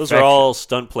together to perfection. Those are all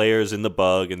stunt players in the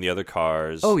Bug and the other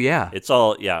cars. Oh, yeah. It's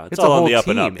all on the up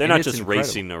and up. They're not just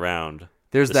racing around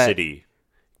the city.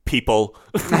 People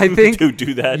I think to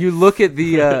do that. You look at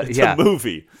the... it's a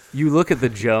movie. You look at the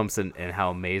jumps and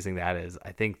how amazing that is.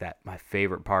 I think that my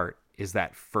favorite part is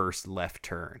that first left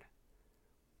turn.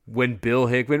 When Bill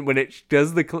Hickman, when it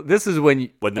does this is when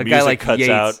the a music guy like cuts Yates,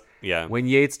 out. Yeah. When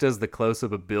Yates does the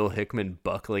close-up of Bill Hickman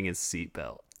buckling his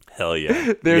seatbelt. Hell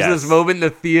yeah. There's this moment in the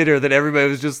theater that everybody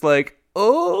was just like,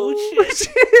 oh shit.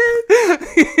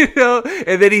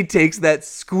 And then he takes that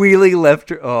squealing left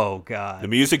turn. Oh, God. The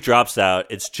music drops out.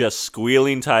 It's just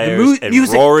squealing tires and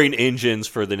roaring engines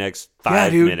for the next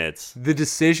 5 minutes. The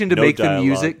decision to make the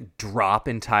music drop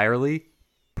entirely,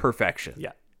 perfection.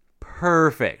 Yeah.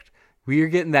 Perfect. We are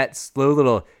getting that slow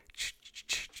little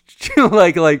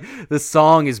like the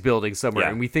song is building somewhere,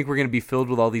 and we think we're gonna be filled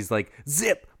with all these like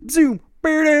zip, zoom,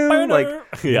 like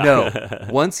no.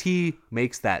 Once he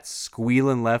makes that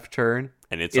squealing left turn,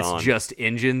 and it's just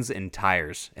engines and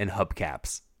tires and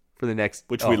hubcaps for the next,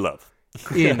 which we love.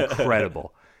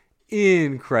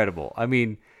 Incredible. I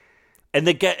mean, and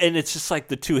it's just like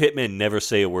the two hitmen never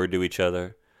say a word to each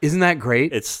other. Isn't that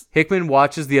great? Hickman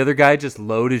watches the other guy just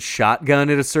load his shotgun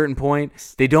at a certain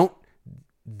point. They don't.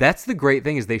 That's the great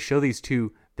thing is they show these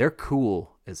two. They're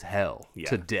cool as hell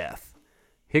to death.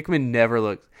 Hickman never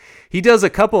looks. He does a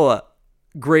couple of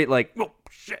great like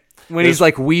when he's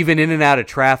like weaving in and out of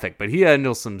traffic, but he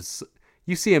handles some.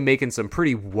 You see him making some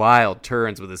pretty wild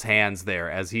turns with his hands there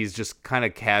as he's just kind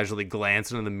of casually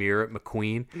glancing in the mirror at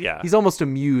McQueen. Yeah. He's almost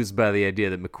amused by the idea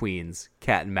that McQueen's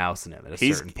cat and mousing him at a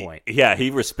certain point. Yeah,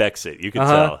 he respects it. You can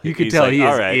tell. You can tell like, he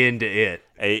is into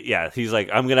it. He's like,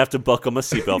 I'm going to have to buckle my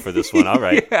seatbelt for this one. All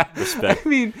right. Respect. I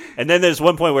mean, and then there's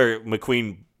one point where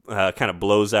McQueen kind of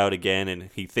blows out again, and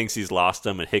he thinks he's lost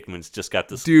him, and Hickman's just got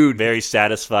this very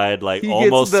satisfied, like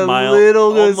almost smile. He gets the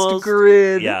littlest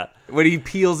grin. Yeah. When he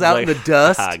peels out in the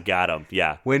dust. Got him.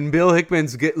 Yeah. When Bill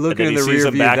Hickman's looking in the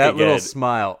rear view, that little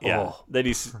smile. Yeah. Oh. Then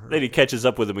he catches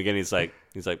up with him again. He's like,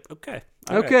 okay.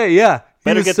 Okay, yeah.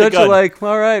 Better he was get such the gun. A like,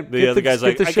 all right. The other guy's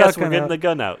like, I guess we're getting the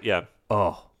gun out. Yeah.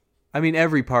 Oh. I mean,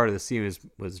 every part of the scene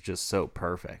was just so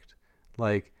perfect.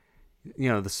 Like,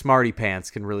 the smarty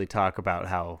pants can really talk about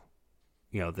how,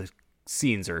 the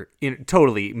scenes are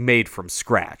totally made from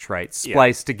scratch, right?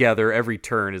 Spliced together. Every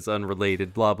turn is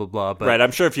unrelated, blah, blah, blah. But right.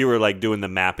 I'm sure if you were like doing the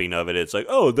mapping of it, it's like,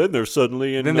 oh, then they're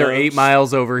suddenly in. Then they're 8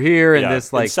 miles over here, and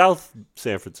this like in South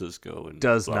San Francisco. And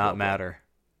does blah, not blah, matter.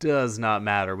 Blah. Does not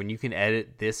matter when you can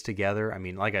edit this together. I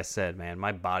mean, like I said, man,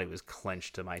 my body was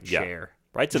clenched to my chair.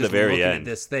 Right to just the very looking end. At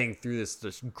this thing through this,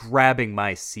 just grabbing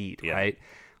my seat, right?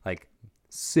 Like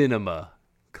cinema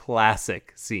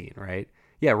classic scene, right?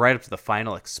 Yeah, right up to the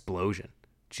final explosion.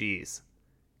 Jeez.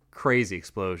 Crazy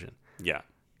explosion. Yeah.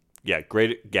 Yeah,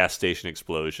 great gas station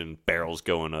explosion, barrels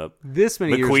going up. This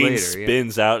many years later. McQueen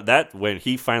spins out. When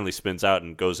he finally spins out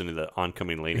and goes into the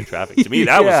oncoming lane of traffic, to me,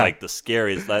 that was like the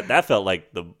scariest. That felt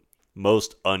like the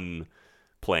most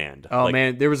unplanned. Oh, like,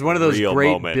 man. There was one of those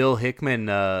great moment. Bill Hickman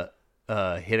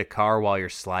hit a car while you're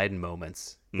sliding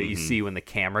moments that you see when the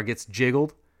camera gets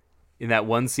jiggled. In that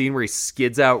one scene where he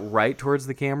skids out right towards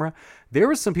the camera, there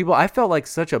were some people, I felt like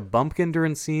such a bumpkin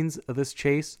during scenes of this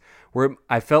chase where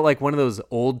I felt like one of those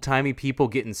old-timey people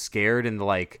getting scared in the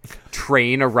like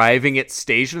train arriving at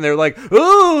station. They're like,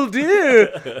 oh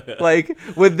dear. Like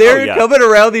when they're coming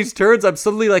around these turns, I'm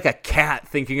suddenly like a cat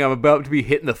thinking I'm about to be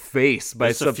hit in the face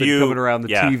by something coming around the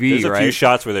TV. There's a few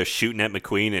shots where they're shooting at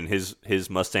McQueen and his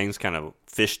Mustang's kind of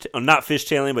not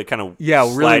fishtailing, but kind of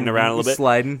sliding around a little bit.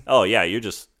 Sliding. Oh yeah, you're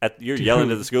just you're yelling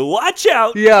to the school, watch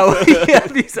out! Yeah,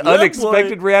 these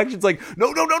unexpected reactions, like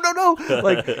no.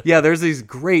 Like there's these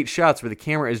great shots where the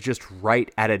camera is just right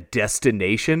at a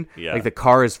destination. Yeah. Like the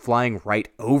car is flying right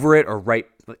over it or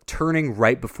turning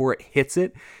right before it hits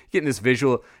it. Getting this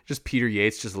visual, just Peter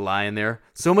Yates just lying there.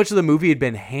 So much of the movie had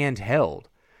been handheld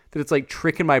that it's like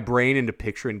tricking my brain into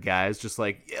picturing guys just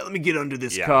like, let me get under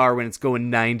this car when it's going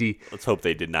 90. Let's hope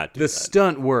they did not do the that.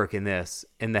 Stunt work in this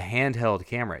and the handheld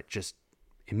camera, it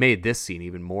made this scene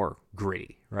even more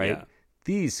gritty, right? Yeah.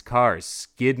 These cars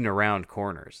skidding around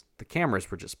corners. The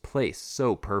cameras were just placed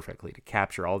so perfectly to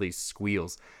capture all these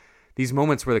squeals. These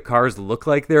moments where the cars look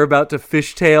like they're about to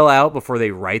fishtail out before they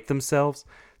right themselves.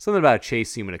 Something about a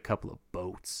chase scene with a couple of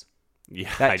boats. Yeah,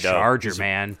 that Charger,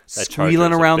 man,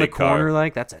 squealing around the corner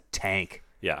like that's a tank.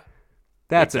 Yeah,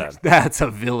 that's a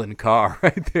villain car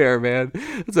right there, man.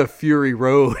 It's a Fury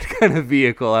Road kind of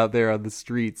vehicle out there on the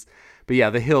streets. But yeah,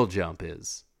 the hill jump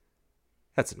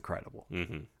that's incredible.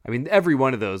 Mm-hmm. I mean, every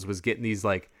one of those was getting these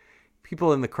like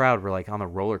people in the crowd were like on the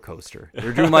roller coaster.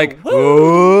 They're doing like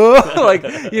whoa, like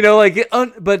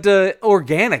but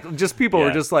organic. Just people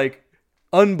were just like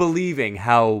unbelieving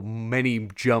how many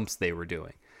jumps they were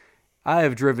doing. I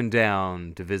have driven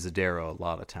down to Visadero a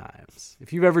lot of times.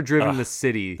 If you've ever driven the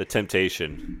city... The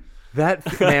temptation.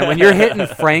 Man, when you're hitting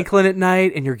Franklin at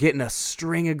night and you're getting a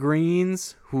string of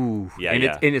greens, and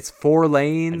it's 4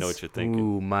 lanes. I know what you're thinking.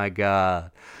 Ooh, my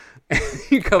God.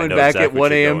 You're coming back at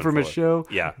 1 a.m. from a show.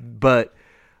 Yeah. But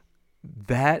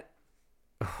that...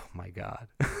 Oh, my God.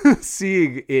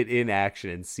 Seeing it in action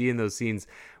and seeing those scenes...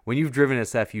 When you've driven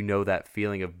SF, you know that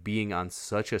feeling of being on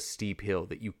such a steep hill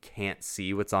that you can't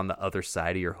see what's on the other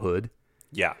side of your hood.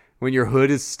 Yeah. When your hood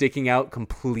is sticking out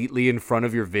completely in front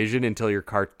of your vision until your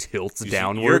car tilts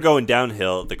downward. You're going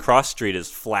downhill. The cross street is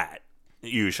flat,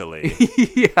 usually.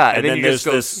 And then you just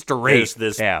go straight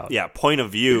this out. point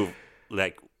of view,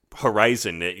 like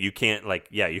horizon that you can't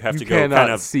you have to go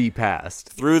kind of see past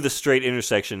through the straight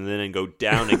intersection and then go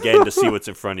down again to see what's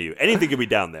in front of you. Anything could be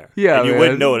down there. Yeah, and you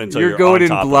wouldn't know it until you're going in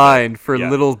blind for yeah.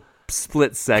 little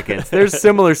split seconds. There's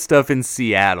similar stuff in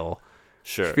Seattle.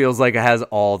 Sure. It feels like it has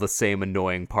all the same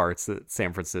annoying parts that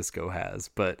San Francisco has.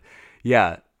 But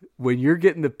yeah, when you're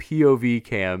getting the POV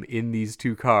cam in these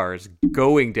two cars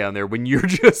going down there, when you're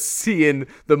just seeing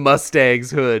the Mustang's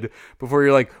hood before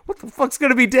you're like, what the fuck's going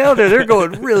to be down there? They're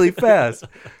going really fast.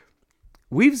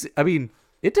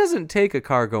 It doesn't take a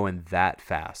car going that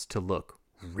fast to look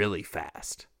really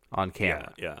fast on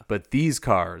camera. Yeah. But these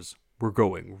cars were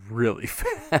going really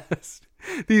fast.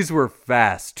 These were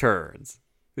fast turns.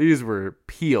 These were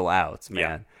peel outs,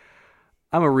 man.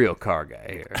 Yeah. I'm a real car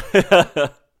guy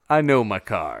here. I know my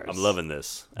cars. I'm loving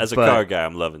this. As a car guy,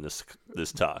 I'm loving this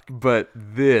talk. But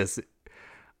this,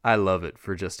 I love it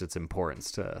for just its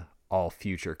importance to all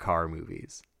future car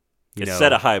movies. It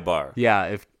set a high bar. Yeah,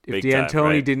 if D'Antoni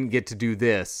right? didn't get to do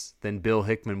this, then Bill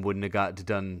Hickman wouldn't have got to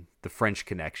done The French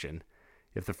Connection.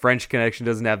 If The French Connection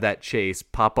doesn't have that chase,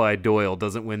 Popeye Doyle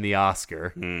doesn't win the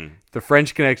Oscar. If The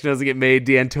French Connection doesn't get made,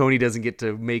 D'Antoni doesn't get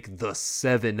to make the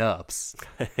 7-Ups.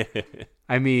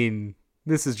 I mean,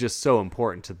 this is just so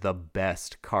important to the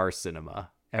best car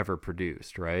cinema ever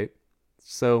produced, right?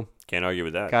 So can't argue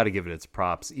with that. Got to give it its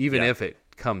props, even if it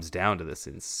comes down to this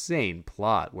insane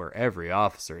plot where every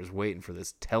officer is waiting for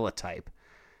this teletype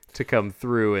to come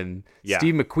through, and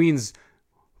Steve McQueen's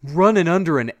running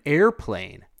under an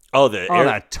airplane. Oh, on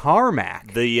a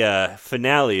tarmac. The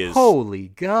finale is holy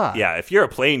God. Yeah, if you're a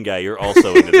plane guy, you're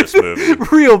also into this movie.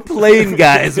 Real plane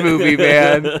guys movie,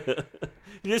 man.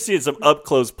 You're just seeing some up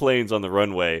close planes on the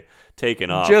runway taking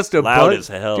off, just loud as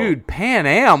hell. Dude, Pan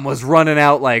Am was running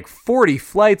out like 40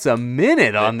 flights a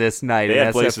minute on this night they at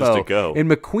had SFO. Places to go.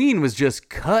 And McQueen was just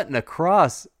cutting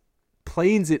across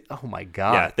planes. Oh my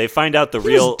God. Yeah, they find out he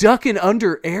was ducking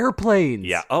under airplanes.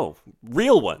 Yeah. Oh,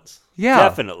 real ones. Yeah,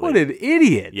 definitely. What an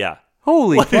idiot. Yeah.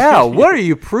 Holy cow. What are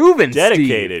you proving,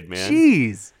 Dedicated, Steve? man.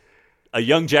 Jeez. A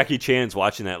young Jackie Chan's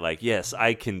watching that like, yes,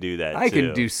 I can do that I too.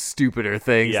 can do stupider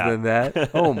things than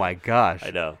that. Oh, my gosh.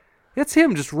 I know. It's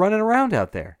him just running around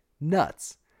out there.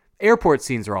 Nuts. Airport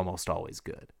scenes are almost always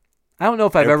good. I don't know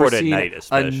if I've ever seen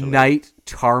a night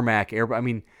tarmac airport. I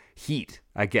mean, Heat,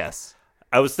 I guess.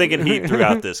 I was thinking Heat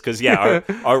throughout this because,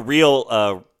 our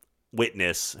real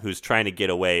witness who's trying to get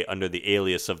away under the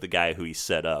alias of the guy who he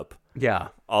set up. Yeah.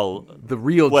 The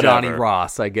real Johnny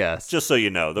Ross, I guess. Just so you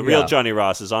know, the real Johnny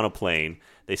Ross is on a plane.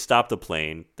 They stop the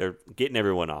plane. They're getting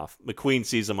everyone off. McQueen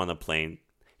sees him on the plane.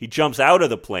 He jumps out of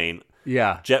the plane.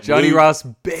 Yeah. Johnny Ross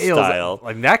bails. Style.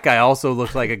 Like that guy also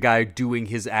looked like a guy doing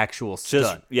his actual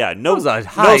stunt. No slide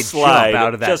jump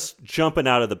out of that. Just jumping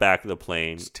out of the back of the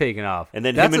plane. Just taking off. And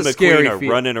then him and McQueen are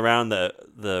running around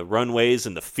the runways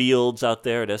and the fields out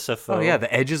there at SFO. Oh yeah,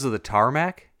 the edges of the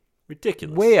tarmac.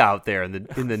 Ridiculous. Way out there in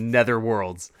the nether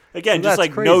worlds. Again, just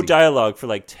like crazy. No dialogue for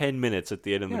like 10 minutes at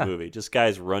the end of the movie. Just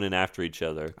guys running after each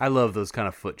other. I love those kind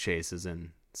of foot chases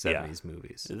in 70s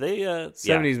movies. They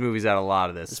 70s movies had a lot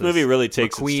of this. This movie really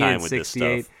takes its time with 68.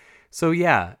 This stuff. So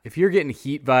yeah, if you're getting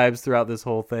Heat vibes throughout this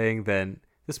whole thing, then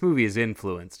this movie has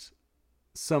influenced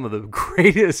some of the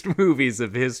greatest movies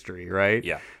of history, right?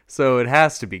 Yeah. So it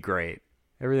has to be great.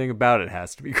 Everything about it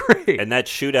has to be great. And that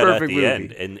shootout at the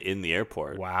end in the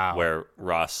airport. Wow. Where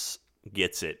Ross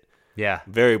gets it. Yeah.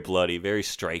 Very bloody, very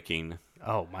striking.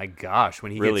 Oh my gosh.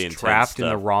 When he really gets trapped in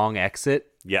the wrong exit.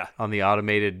 Yeah. On the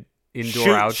automated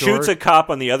outdoor. Shoots a cop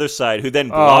on the other side who then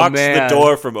blocks the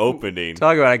door from opening.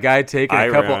 Talk about a guy taking a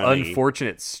couple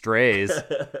unfortunate strays.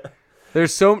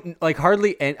 There's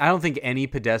hardly I don't think any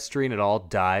pedestrian at all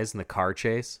dies in the car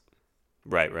chase.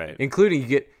 Right. Including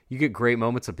you get great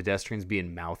moments of pedestrians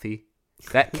being mouthy.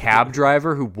 That cab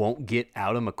driver who won't get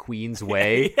out of McQueen's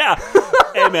way. Yeah.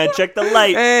 Hey man, check the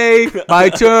light. Hey, my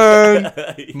turn.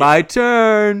 My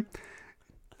turn.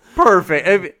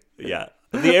 Perfect. Yeah.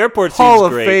 The airport Hall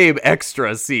of Fame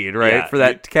extra scene, right? For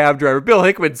that cab driver. Bill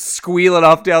Hickman squealing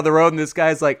off down the road, and this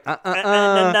guy's like, nah,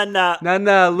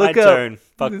 look my up. Turn.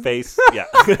 Fuck face. Yeah.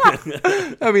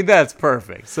 I mean, that's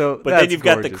perfect. But then you've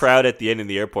got the crowd at the end in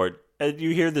the airport, and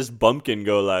you hear this bumpkin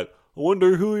go like, I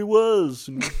wonder who he was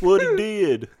and what he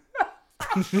did.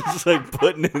 Just like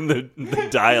putting in the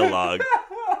dialogue.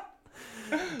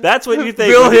 That's what you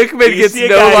think. Bill Hickman gets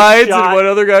no lines, and one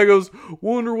other guy goes,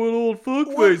 wonder what old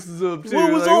fuckface is up to.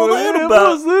 What was all that about? What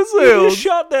was this? Who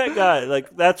shot that guy?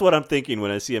 Like, that's what I'm thinking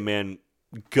when I see a man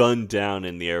gunned down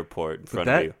in the airport in front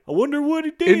of me. I wonder what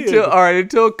he did.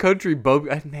 Until Country Bub...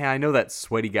 Man, I know that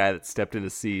sweaty guy that stepped in the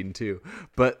scene, too.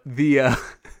 But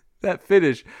that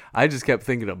finish, I just kept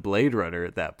thinking of Blade Runner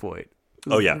at that point.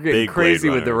 Oh yeah, we're getting big crazy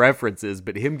Blade with the Runner. references,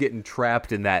 but him getting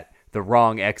trapped in the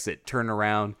wrong exit, turn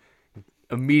around,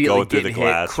 immediately Going through getting the hit,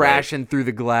 glass, crashing through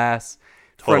the glass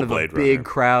in front of a Blade big Runner.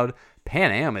 crowd.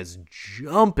 Pan Am is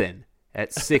jumping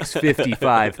at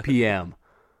 6:55 p.m.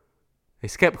 They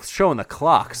kept showing the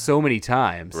clock so many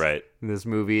times Right. in this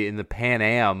movie in the Pan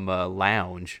Am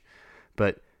lounge.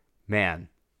 But, man,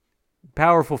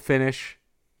 powerful finish.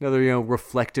 Another,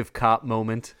 reflective cop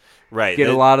moment. Right. Get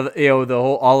a lot of,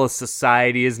 all of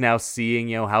society is now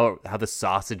seeing, how the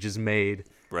sausage is made.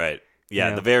 Right. Yeah,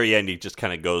 at the very end, he just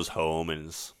kind of goes home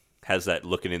and has that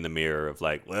looking in the mirror of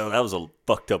like, well, that was a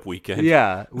fucked up weekend.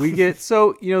 Yeah, we get,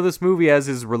 so, this movie, as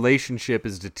his relationship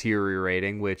is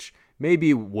deteriorating, which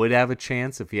maybe would have a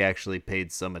chance if he actually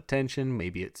paid some attention.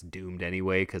 Maybe it's doomed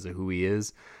anyway because of who he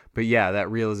is. But yeah, that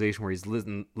realization where he's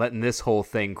letting this whole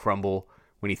thing crumble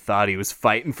when he thought he was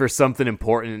fighting for something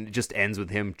important, and it just ends with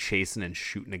him chasing and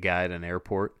shooting a guy at an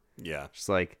airport. Yeah. Just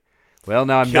like, well,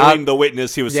 now I'm killing the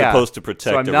witness he was supposed to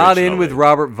protect. So I'm not in with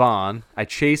Robert Vaughn. I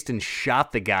chased and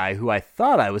shot the guy who I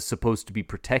thought I was supposed to be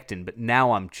protecting, but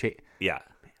now I'm Yeah.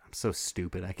 I'm so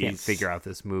stupid. I can't figure out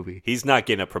this movie. He's not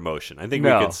getting a promotion. I think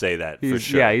we could say that for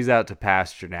sure. Yeah, he's out to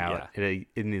pasture now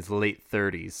in his late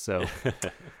 30s. So,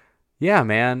 yeah,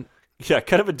 man. Yeah,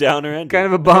 kind of a downer ending. Kind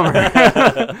of a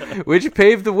bummer. Which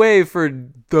paved the way for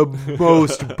the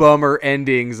most bummer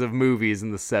endings of movies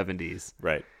in the 70s.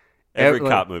 Right. Every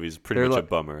cop movie is pretty much a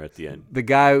bummer at the end. The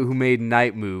guy who made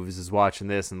Night Moves is watching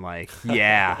this and like,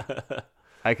 yeah,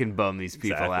 I can bum these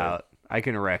people out. I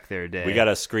can wreck their day. We got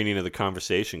a screening of The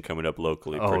Conversation coming up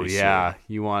locally pretty soon.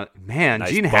 You want... Man,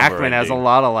 Nice Gene bummer Hackman has a ending.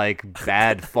 lot of like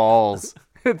bad falls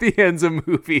at the ends of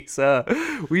movies.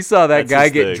 We saw that guy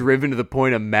his get thing. driven to the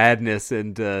point of madness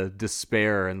and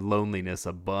despair and loneliness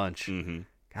a bunch. Mm-hmm.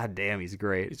 God damn, he's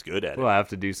great. He's good at it. We'll have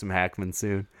to do some Hackman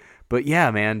soon. But yeah,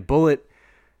 man, Bullet,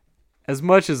 as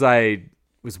much as I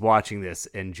was watching this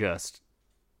and just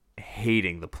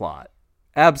hating the plot,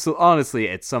 honestly,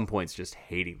 at some points just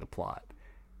hating the plot,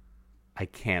 I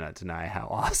cannot deny how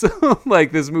awesome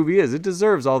like this movie is. It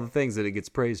deserves all the things that it gets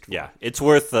praised for. Yeah, it's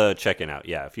worth checking out.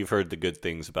 Yeah, if you've heard the good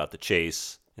things about the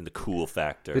chase and the cool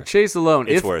factor. The chase alone,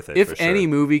 it's worth it. If for sure. any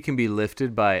movie can be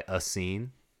lifted by a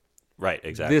scene, right,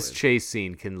 exactly. this chase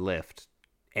scene can lift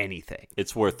anything.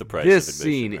 It's worth the price This of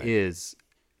admission. scene right? is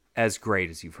as great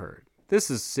as you've heard. This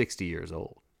is 60 years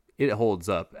old. It holds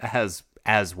up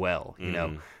as well, you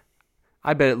know.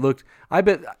 I bet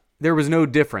there was no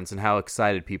difference in how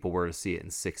excited people were to see it in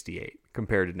 68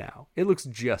 compared to now. It looks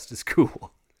just as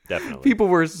cool. Definitely. People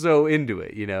were so into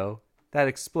it, you know. That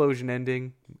explosion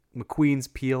ending, McQueen's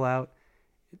peel out,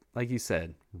 like you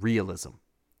said, realism.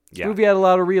 This movie had a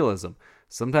lot of realism.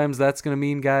 Sometimes that's going to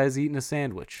mean guys eating a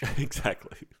sandwich.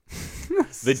 Exactly.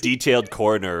 The detailed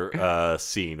coroner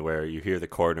scene where you hear the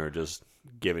coroner just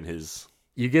giving his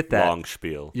you get that long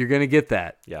spiel. You're going to get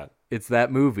that. Yeah. It's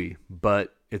that movie,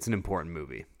 but it's an important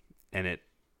movie. And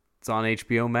it's on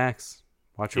HBO Max.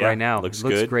 Watch it right now. Looks it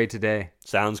looks good. great today.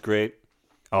 Sounds great.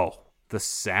 Oh, the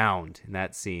sound in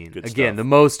that scene. Good Again, stuff. the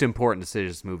most important decision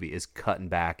of this movie is cutting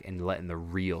back and letting the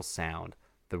real sound,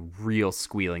 the real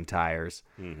squealing tires,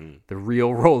 the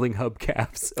real rolling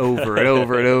hubcaps over and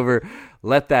over and over.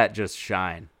 Let that just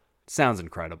shine. Sounds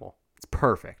incredible. It's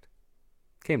perfect.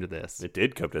 Came to this. It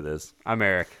did come to this. I'm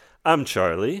Eric. I'm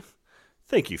Charlie.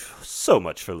 Thank you so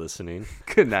much for listening.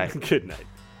 Good night. Good night.